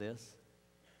all of this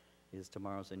is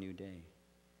tomorrow's a new day.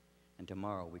 And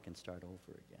tomorrow we can start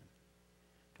over again.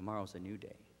 Tomorrow's a new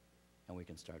day, and we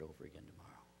can start over again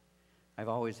tomorrow. I've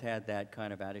always had that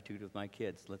kind of attitude with my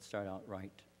kids. Let's start out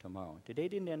right tomorrow. Today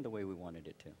didn't end the way we wanted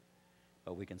it to,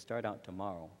 but we can start out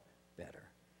tomorrow better.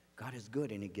 God is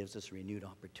good, and he gives us renewed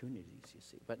opportunities, you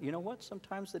see. But you know what?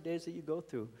 Sometimes the days that you go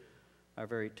through are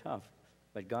very tough.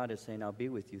 But God is saying, "I'll be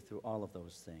with you through all of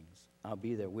those things. I'll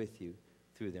be there with you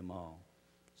through them all."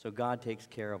 So God takes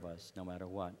care of us no matter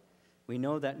what. We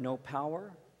know that no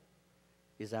power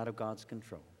is out of God's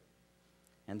control.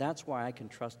 And that's why I can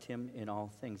trust him in all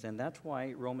things. And that's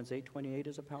why Romans 8:28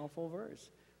 is a powerful verse.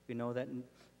 We know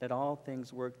that all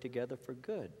things work together for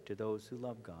good to those who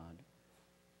love God,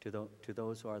 to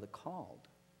those who are the called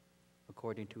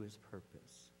according to his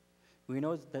purpose. We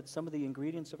know that some of the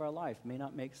ingredients of our life may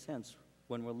not make sense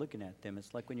when we're looking at them.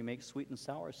 It's like when you make sweet and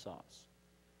sour sauce.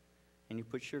 And you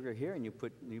put sugar here, and you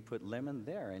put lemon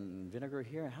there, and vinegar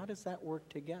here. How does that work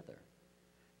together?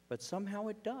 But somehow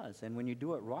it does. And when you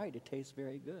do it right, it tastes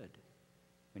very good.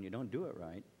 When you don't do it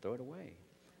right, throw it away.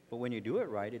 But when you do it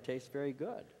right, it tastes very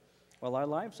good. Well, our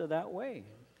lives are that way,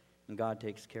 and God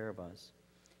takes care of us.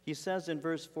 He says in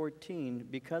verse 14,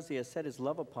 "Because he has set his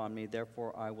love upon me,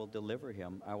 therefore I will deliver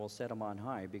him. I will set him on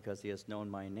high, because he has known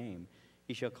my name.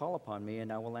 He shall call upon me,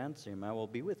 and I will answer him. I will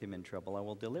be with him in trouble. I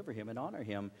will deliver him and honor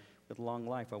him. With long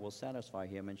life I will satisfy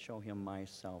him and show him my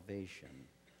salvation."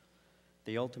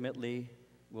 They ultimately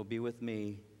will be with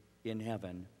me in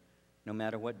heaven. No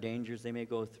matter what dangers they may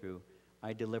go through,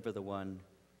 I deliver the one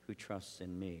who trusts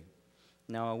in me.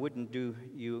 Now, I wouldn't do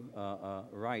you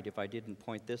right if I didn't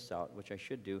point this out, which I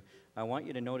should do. I want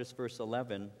you to notice verse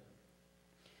 11.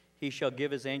 "He shall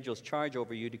give his angels charge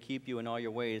over you to keep you in all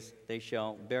your ways. They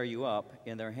shall bear you up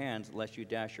in their hands, lest you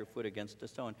dash your foot against a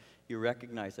stone." You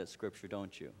recognize that scripture,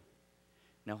 don't you?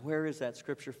 Now, where is that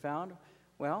scripture found?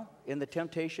 Well, in the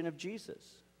temptation of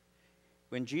Jesus.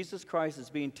 When Jesus Christ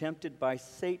is being tempted by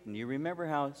Satan, you remember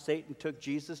how Satan took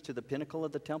Jesus to the pinnacle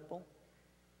of the temple?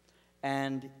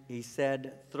 And he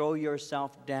said, "Throw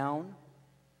yourself down,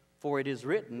 for it is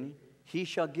written, he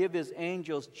shall give his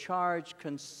angels charge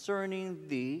concerning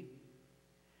thee,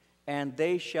 and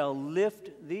they shall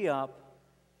lift thee up,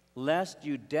 lest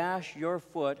you dash your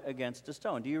foot against a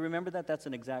stone." Do you remember that? That's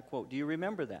an exact quote. Do you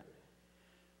remember that?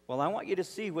 Well, I want you to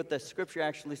see what the scripture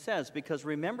actually says, because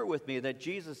remember with me that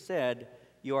Jesus said,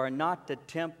 "You are not to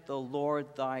tempt the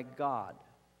Lord thy God."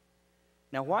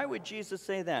 Now, why would Jesus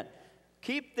say that?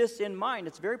 Keep this in mind.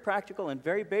 It's very practical and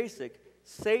very basic.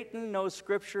 Satan knows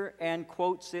scripture and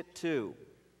quotes it too.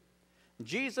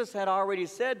 Jesus had already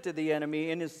said to the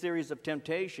enemy in his series of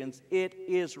temptations, "It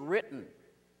is written."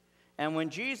 And when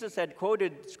Jesus had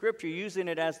quoted Scripture using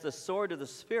it as the sword of the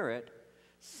Spirit,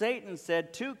 Satan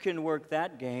said, "Two can work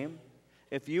that game.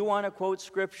 If you want to quote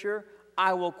Scripture,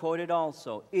 I will quote it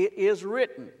also. It is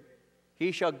written,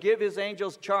 He shall give His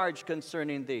angels charge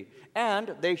concerning thee, and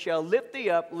they shall lift thee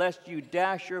up, lest you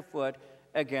dash your foot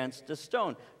against a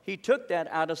stone." He took that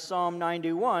out of Psalm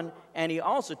 91, and he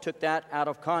also took that out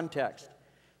of context.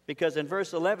 Because in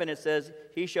verse 11 it says,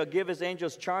 "He shall give His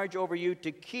angels charge over you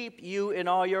to keep you in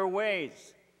all your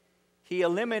ways." He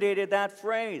eliminated that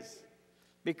phrase.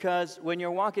 Because when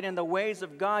you're walking in the ways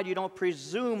of God, you don't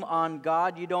presume on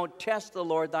God. You don't test the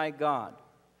Lord thy God.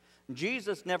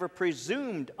 Jesus never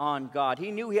presumed on God.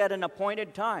 He knew He had an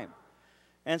appointed time.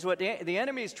 And so what the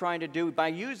enemy is trying to do by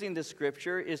using this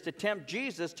Scripture is to tempt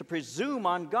Jesus to presume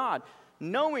on God,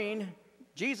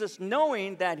 Jesus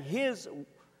knowing that his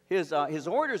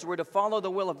orders were to follow the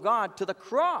will of God to the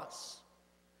cross.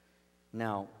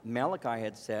 Now, Malachi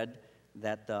had said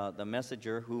that the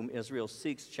messenger whom Israel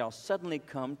seeks shall suddenly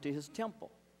come to his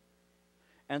temple.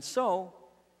 And so,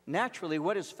 naturally,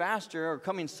 what is faster, or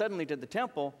coming suddenly to the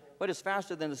temple, what is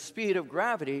faster than the speed of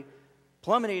gravity,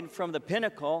 plummeting from the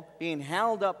pinnacle, being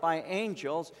held up by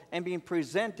angels, and being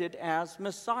presented as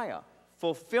Messiah,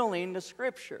 fulfilling the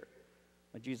Scripture?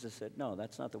 But Jesus said, no,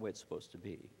 that's not the way it's supposed to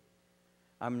be.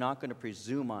 I'm not going to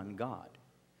presume on God.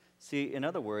 See, in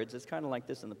other words, it's kind of like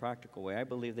this in the practical way. I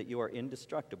believe that you are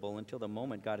indestructible until the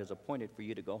moment God has appointed for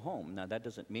you to go home. Now, that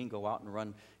doesn't mean go out and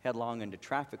run headlong into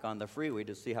traffic on the freeway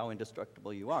to see how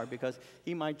indestructible you are, because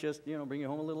He might just, bring you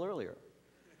home a little earlier.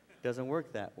 It doesn't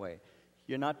work that way.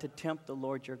 You're not to tempt the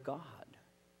Lord your God,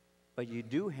 but you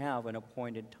do have an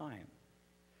appointed time.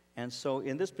 And so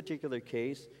in this particular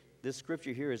case, this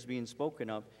Scripture here is being spoken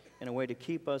of in a way to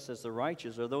keep us as the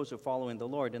righteous, or those who are following the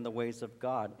Lord, in the ways of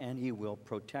God, and He will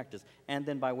protect us. And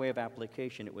then by way of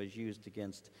application, it was used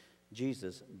against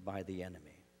Jesus by the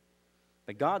enemy.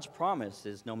 But God's promise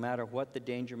is no matter what the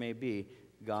danger may be,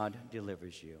 God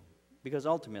delivers you, because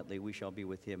ultimately we shall be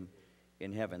with Him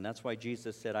in heaven. That's why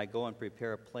Jesus said, "I go and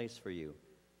prepare a place for you."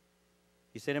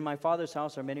 He said, "In my Father's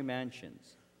house are many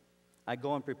mansions. I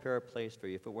go and prepare a place for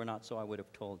you. If it were not so, I would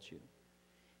have told you."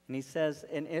 And He says,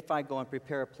 "And if I go and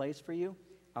prepare a place for you,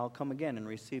 I'll come again and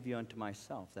receive you unto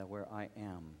myself, that where I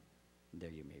am,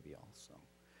 there you may be also."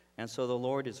 And so the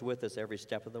Lord is with us every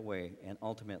step of the way, and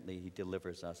ultimately He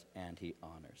delivers us and He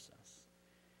honors us.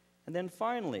 And then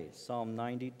finally, Psalm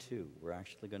 92. We're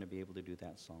actually going to be able to do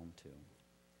that psalm too.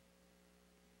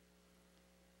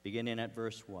 Beginning at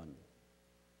verse 1.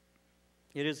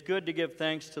 "It is good to give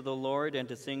thanks to the Lord and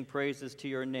to sing praises to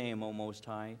your name, O Most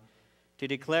High, to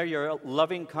declare your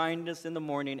loving kindness in the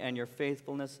morning and your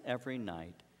faithfulness every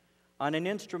night. On an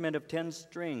instrument of 10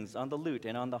 strings, on the lute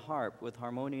and on the harp with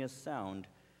harmonious sound.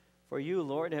 For you,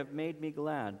 Lord, have made me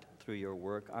glad through your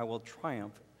work. I will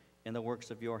triumph in the works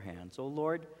of your hands. O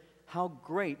Lord, how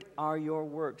great are your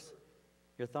works!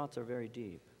 Your thoughts are very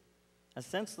deep. A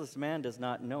senseless man does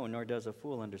not know, nor does a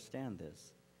fool understand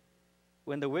this.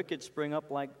 When the wicked spring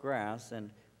up like grass,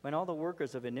 and when all the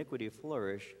workers of iniquity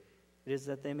flourish, it is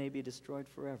that they may be destroyed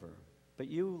forever. But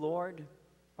you, Lord,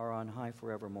 are on high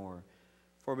forevermore.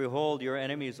 For behold your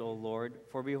enemies, O Lord,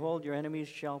 for behold your enemies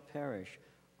shall perish.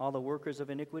 All the workers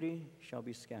of iniquity shall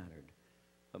be scattered.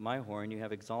 But my horn you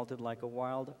have exalted like a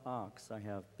wild ox. I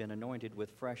have been anointed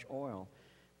with fresh oil.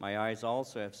 My eyes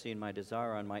also have seen my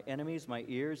desire on my enemies. My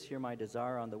ears hear my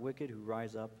desire on the wicked who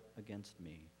rise up against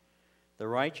me. The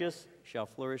righteous shall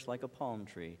flourish like a palm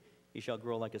tree. He shall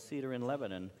grow like a cedar in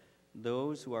Lebanon.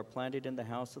 Those who are planted in the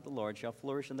house of the Lord shall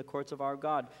flourish in the courts of our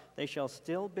God. They shall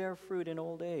still bear fruit in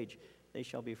old age. They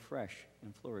shall be fresh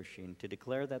and flourishing, to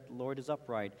declare that the Lord is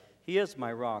upright. He is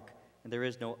my rock, and there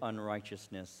is no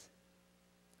unrighteousness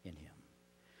in Him.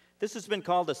 This has been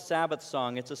called a Sabbath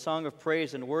song. It's a song of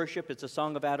praise and worship. It's a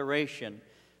song of adoration,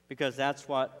 because that's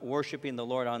what worshiping the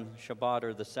Lord on Shabbat,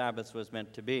 or the Sabbath, was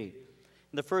meant to be.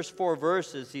 In the first 4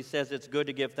 verses, he says it's good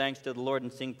to give thanks to the Lord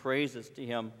and sing praises to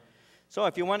Him. So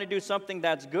if you want to do something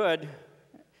that's good,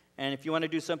 and if you want to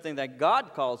do something that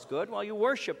God calls good, well, you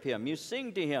worship Him, you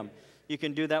sing to Him. You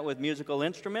can do that with musical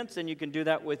instruments, and you can do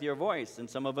that with your voice. And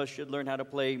some of us should learn how to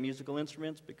play musical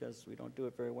instruments, because we don't do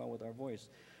it very well with our voice.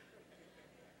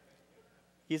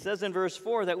 He says in verse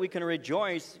 4 that we can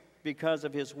rejoice because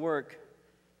of His work,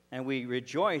 and we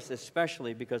rejoice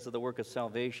especially because of the work of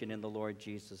salvation in the Lord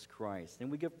Jesus Christ.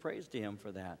 And we give praise to Him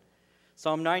for that.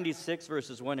 Psalm 96,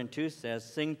 verses 1 and 2 says,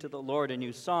 "Sing to the Lord a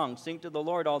new song. Sing to the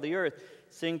Lord, all the earth.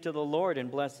 Sing to the Lord and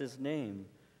bless His name.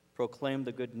 Proclaim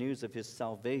the good news of His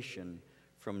salvation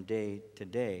from day to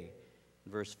day."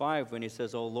 Verse 5, when he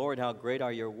says, "O Lord, how great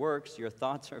are your works, your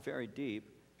thoughts are very deep."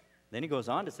 Then he goes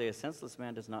on to say, "A senseless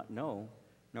man does not know,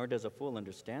 nor does a fool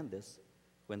understand this.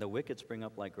 When the wicked spring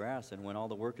up like grass, and when all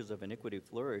the workers of iniquity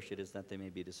flourish, it is that they may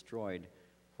be destroyed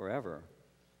forever."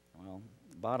 Well,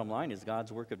 bottom line is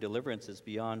God's work of deliverance is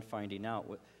beyond finding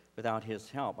out without his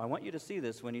help. I want you to see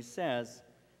this when he says,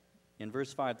 in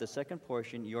verse 5, the second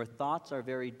portion, "Your thoughts are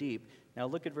very deep." Now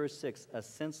look at verse 6. "A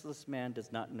senseless man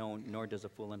does not know, nor does a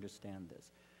fool understand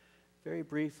this." Very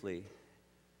briefly,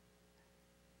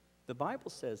 the Bible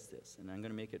says this, and I'm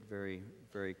going to make it very,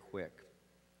 very quick.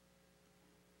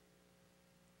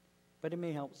 But it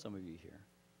may help some of you here.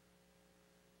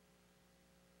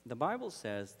 The Bible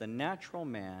says, "The natural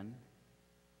man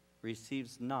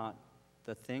receives not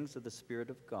the things of the Spirit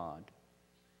of God,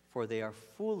 for they are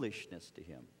foolishness to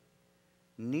him.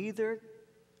 Neither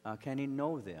can he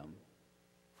know them,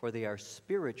 for they are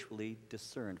spiritually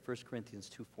discerned." 1 Corinthians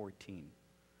 2:14.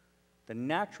 The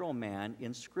natural man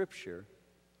in Scripture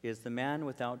is the man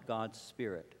without God's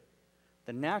Spirit.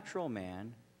 The natural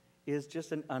man is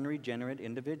just an unregenerate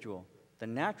individual. The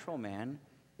natural man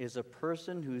is a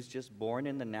person who's just born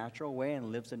in the natural way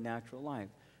and lives a natural life.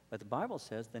 But the Bible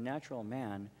says the natural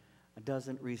man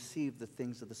doesn't receive the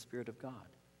things of the Spirit of God.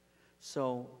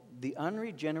 So the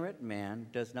unregenerate man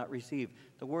does not receive.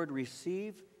 The word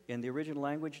receive in the original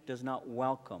language does not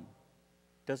welcome,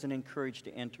 doesn't encourage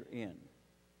to enter in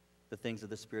the things of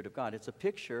the Spirit of God. It's a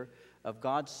picture of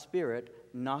God's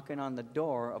Spirit knocking on the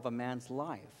door of a man's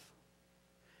life.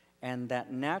 And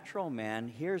that natural man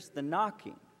hears the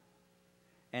knocking.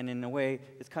 And in a way,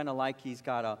 it's kind of like he's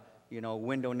got a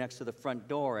window next to the front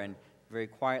door, and very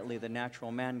quietly the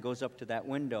natural man goes up to that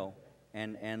window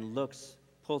and looks,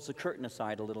 pulls the curtain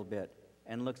aside a little bit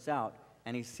and looks out,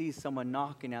 and he sees someone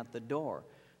knocking at the door.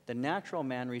 The natural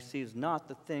man receives not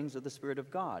the things of the Spirit of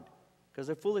God, because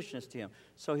they're foolishness to him.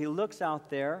 So he looks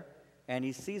out there, and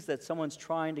he sees that someone's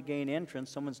trying to gain entrance,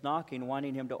 someone's knocking,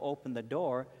 wanting him to open the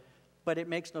door, but it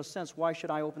makes no sense. Why should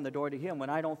I open the door to him when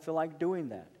I don't feel like doing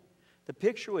that? The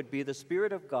picture would be the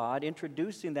Spirit of God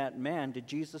introducing that man to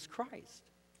Jesus Christ.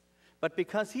 But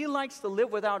because he likes to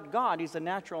live without God, he's a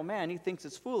natural man, he thinks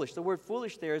it's foolish. The word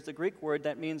foolish there is the Greek word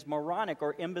that means moronic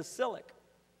or imbecilic.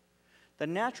 The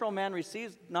natural man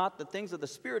receives not the things of the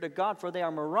Spirit of God, for they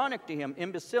are moronic to him,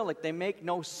 imbecilic. They make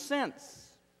no sense.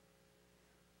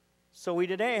 So we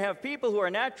today have people who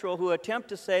are natural who attempt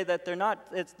to say that they're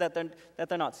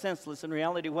not senseless. In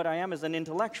reality, what I am is an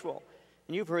intellectual.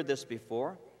 And you've heard this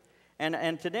before.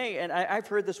 And today, and I've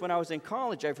heard this when I was in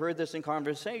college. I've heard this in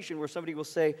conversation where somebody will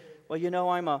say, "Well,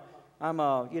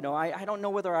 I don't know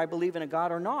whether I believe in a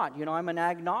God or not. I'm an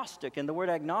agnostic." And the word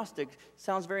agnostic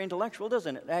sounds very intellectual,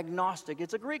 doesn't it? Agnostic,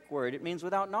 it's a Greek word. It means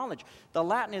without knowledge. The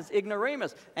Latin is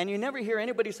ignoramus. And you never hear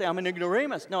anybody say, "I'm an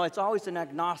ignoramus." No, it's always an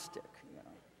agnostic.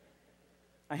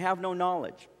 I have no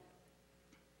knowledge.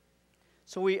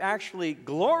 So we actually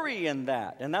glory in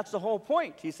that. And that's the whole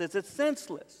point. He says it's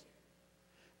senseless.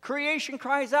 Creation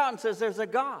cries out and says there's a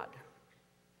God.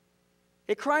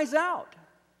 It cries out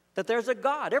that there's a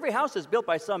God. Every house is built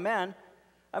by some man.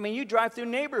 I mean, you drive through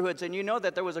neighborhoods and you know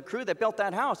that there was a crew that built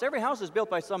that house. Every house is built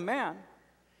by some man.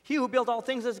 He who built all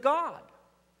things is God.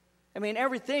 I mean,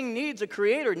 everything needs a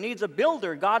creator, needs a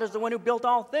builder. God is the one who built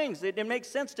all things. It makes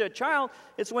sense to a child.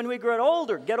 It's when we get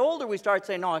older, we start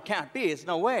saying, "No, it can't be. It's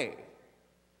no way."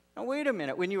 Now, wait a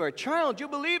minute. When you were a child, you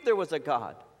believed there was a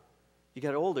God. You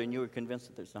got older and you were convinced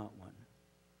that there's not one.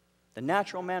 The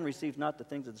natural man receives not the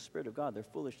things of the Spirit of God. They're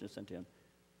foolishness unto him.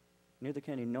 Neither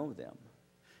can he know them.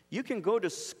 You can go to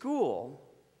school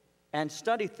and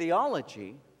study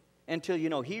theology until you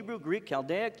know Hebrew, Greek,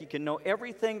 Chaldaic. You can know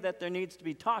everything that there needs to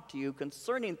be taught to you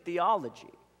concerning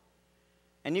theology.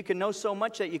 And you can know so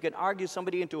much that you can argue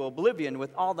somebody into oblivion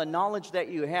with all the knowledge that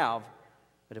you have.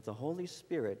 But if the Holy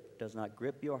Spirit does not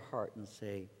grip your heart and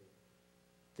say,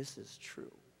 "This is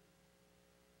true,"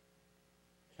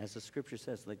 as the Scripture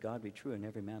says, "Let God be true and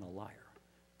every man a liar."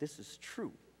 This is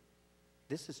true.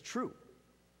 This is true.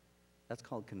 That's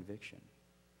called conviction.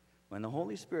 When the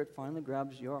Holy Spirit finally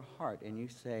grabs your heart and you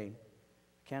say,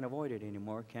 "Can't avoid it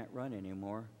anymore, can't run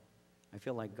anymore. I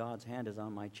feel like God's hand is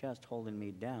on my chest holding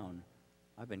me down.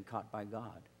 I've been caught by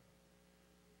God."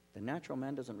 The natural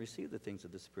man doesn't receive the things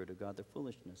of the Spirit of God. They're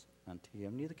foolishness unto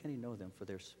him. Neither can he know them, for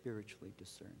they're spiritually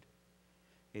discerned.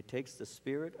 It takes the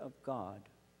Spirit of God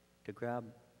to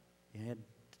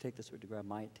take the Spirit to grab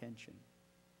my attention,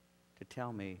 to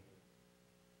tell me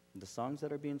the songs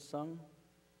that are being sung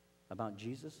about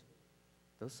Jesus,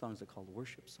 those songs are called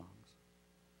worship songs,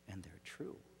 and they're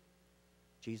true.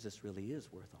 Jesus really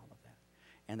is worth all of that.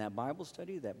 And that Bible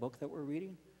study, that book that we're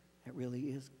reading, that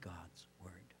really is God's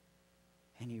Word.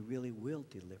 and he really will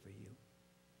deliver you,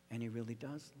 and he really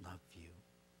does love you.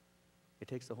 It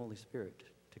takes the Holy Spirit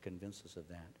to convince us of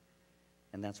that,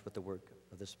 and that's what the work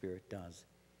of the Spirit does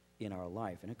in our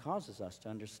life, and it causes us to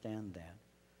understand that.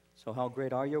 So how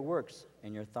great are your works,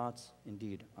 and your thoughts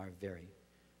indeed are very,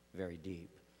 very deep.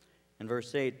 In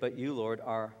verse 8, but you, Lord,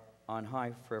 are on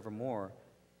high forevermore.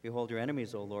 Behold your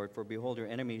enemies, O Lord, for behold your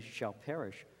enemies shall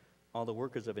perish. All the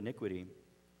workers of iniquity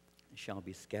shall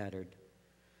be scattered.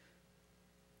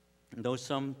 And though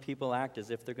some people act as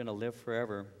if they're going to live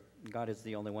forever, God is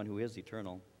the only one who is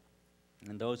eternal.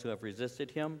 And those who have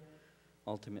resisted him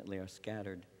ultimately are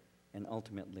scattered, and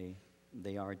ultimately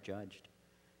they are judged.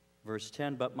 Verse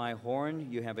 10, but my horn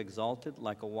you have exalted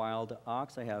like a wild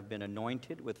ox. I have been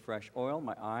anointed with fresh oil.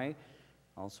 My eye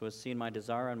also has seen my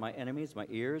desire on my enemies. My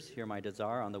ears hear my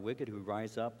desire on the wicked who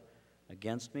rise up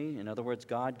against me. In other words,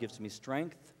 God gives me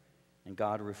strength, and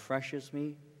God refreshes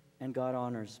me, and God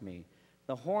honors me.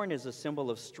 The horn is a symbol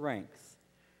of strength.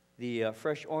 The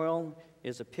fresh oil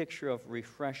is a picture of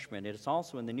refreshment. It is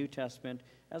also in the New Testament,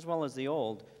 as well as the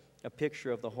Old, a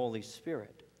picture of the Holy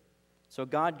Spirit. So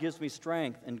God gives me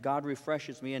strength, and God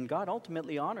refreshes me, and God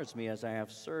ultimately honors me as I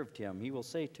have served him. He will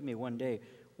say to me one day,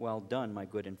 well done, my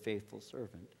good and faithful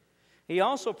servant. He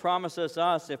also promises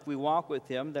us, if we walk with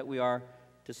him, that we are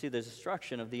to see the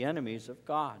destruction of the enemies of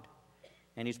God.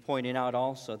 And he's pointing out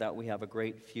also that we have a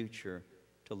great future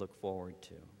to look forward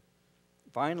to.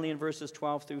 Finally, in verses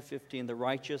 12 through 15, the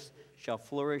righteous shall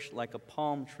flourish like a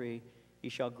palm tree. He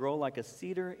shall grow like a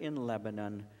cedar in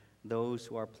Lebanon. Those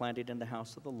who are planted in the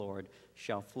house of the Lord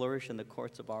shall flourish in the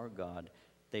courts of our God.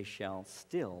 They shall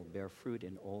still bear fruit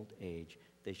in old age.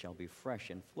 They shall be fresh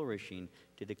and flourishing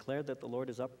to declare that the Lord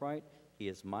is upright. He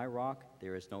is my rock.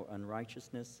 There is no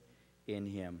unrighteousness in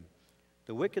him.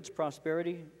 The wicked's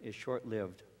prosperity is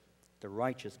short-lived. The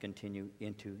righteous continue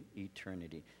into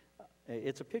eternity.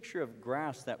 It's a picture of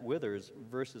grass that withers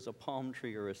versus a palm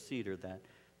tree or a cedar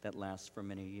that lasts for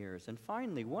many years. And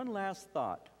finally, one last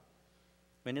thought.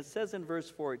 When it says in verse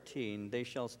 14, they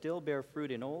shall still bear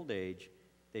fruit in old age,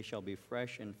 they shall be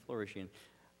fresh and flourishing.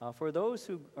 For those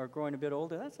who are growing a bit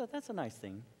older, that's a nice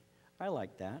thing. I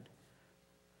like that.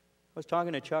 I was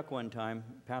talking to Chuck one time,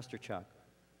 Pastor Chuck,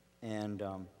 and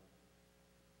I'll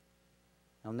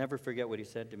never forget what he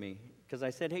said to me. Because I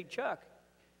said, hey, Chuck,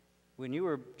 when you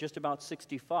were just about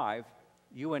 65,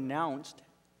 you announced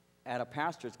at a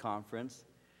pastor's conference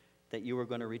that you were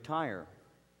going to retire.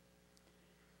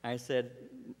 I said,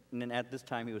 and at this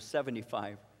time he was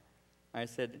 75. I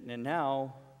said, and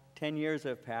now 10 years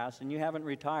have passed and you haven't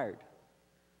retired.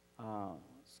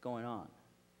 What's going on?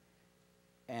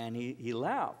 And he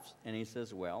laughs and he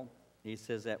says, well, he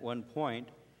says, at one point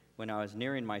when I was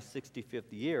nearing my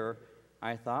 65th year,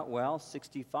 I thought, well,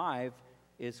 65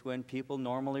 is when people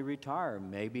normally retire.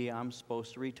 Maybe I'm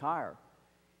supposed to retire.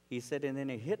 He said, and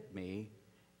then it hit me.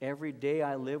 Every day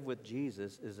I live with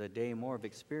Jesus is a day more of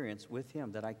experience with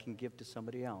him that I can give to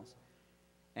somebody else.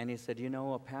 And he said, you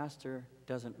know, a pastor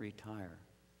doesn't retire.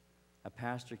 A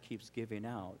pastor keeps giving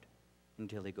out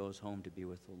until he goes home to be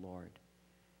with the Lord.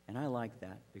 And I like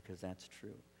that because that's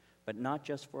true. But not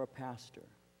just for a pastor.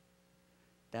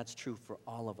 That's true for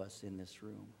all of us in this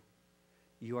room.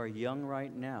 You are young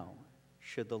right now.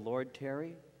 Should the Lord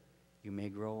tarry, you may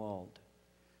grow old.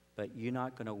 But you're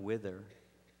not going to wither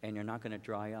and you're not going to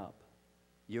dry up.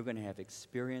 You're going to have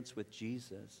experience with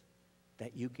Jesus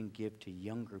that you can give to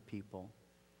younger people.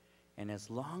 And as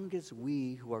long as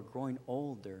we who are growing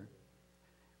older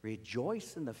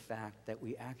rejoice in the fact that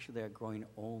we actually are growing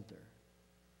older,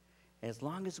 as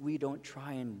long as we don't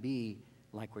try and be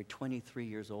like we're 23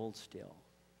 years old still,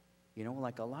 you know,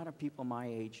 like a lot of people my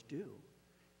age do.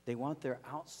 They want their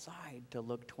outside to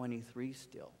look 23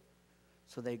 still.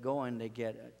 So they go and they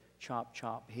get a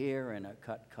chop here and a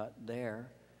cut there.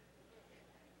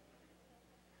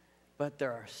 But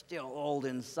they're still old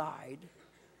inside,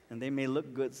 and they may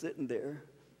look good sitting there.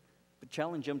 But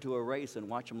challenge them to a race and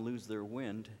watch them lose their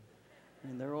wind.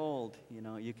 And they're old. You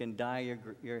know, you can dye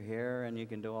your hair and you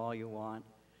can do all you want,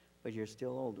 but you're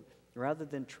still old. Rather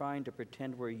than trying to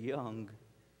pretend we're young,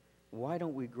 why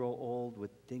don't we grow old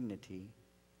with dignity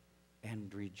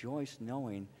and rejoice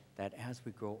knowing that as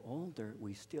we grow older,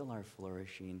 we still are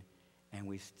flourishing and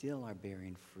we still are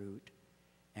bearing fruit,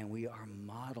 and we are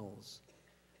models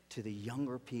to the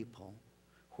younger people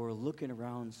who are looking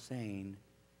around saying,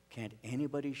 can't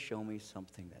anybody show me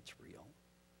something that's real?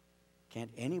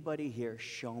 Can't anybody here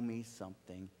show me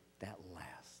something that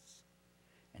lasts?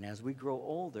 And as we grow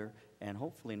older, and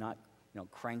hopefully not,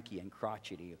 cranky and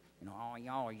crotchety, oh,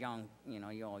 y'all young,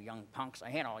 y'all young punks. I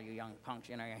hate all you young punks,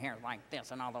 your hair like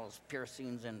this and all those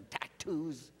piercings and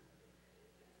tattoos.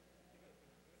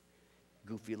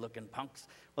 goofy-looking punks.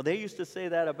 Well, they used to say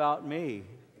that about me.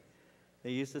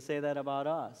 They used to say that about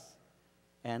us.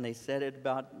 And they said it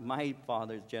about my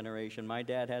father's generation. My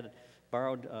dad had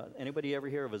borrowed, anybody ever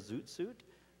hear of a zoot suit?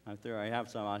 Out there, I have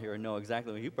some out here who know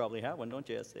exactly. You probably have one, don't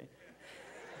you, S.A.?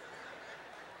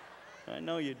 I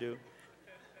know you do.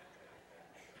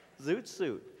 Zoot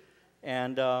suit.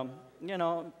 And,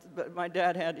 but my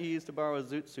dad he used to borrow a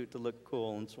zoot suit to look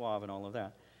cool and suave and all of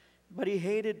that. But he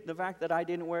hated the fact that I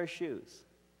didn't wear shoes.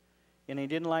 And he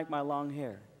didn't like my long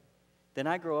hair. Then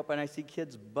I grow up and I see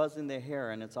kids buzzing their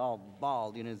hair and it's all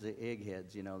bald, the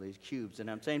eggheads, these cubes.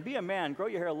 And I'm saying, be a man, grow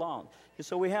your hair long. And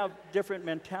so we have different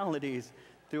mentalities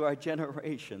through our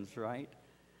generations, right?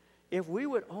 If we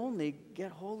would only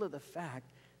get hold of the fact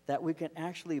that we can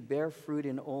actually bear fruit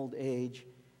in old age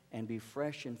and be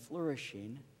fresh and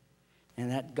flourishing,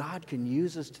 and that God can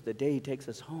use us to the day he takes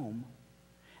us home,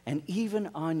 and even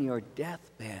on your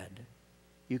deathbed,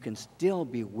 you can still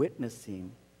be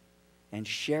witnessing and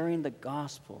sharing the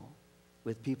gospel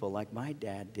with people like my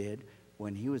dad did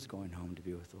when he was going home to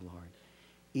be with the Lord.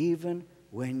 Even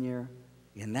when you're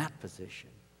in that position,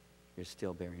 you're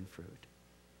still bearing fruit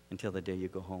until the day you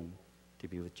go home to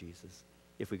be with Jesus.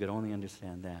 If we could only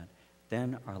understand that,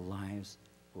 then our lives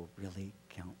will really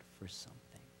count for something.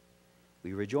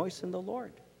 We rejoice in the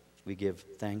Lord. We give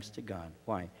thanks to God.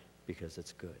 Why? Because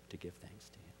it's good to give thanks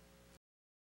to him.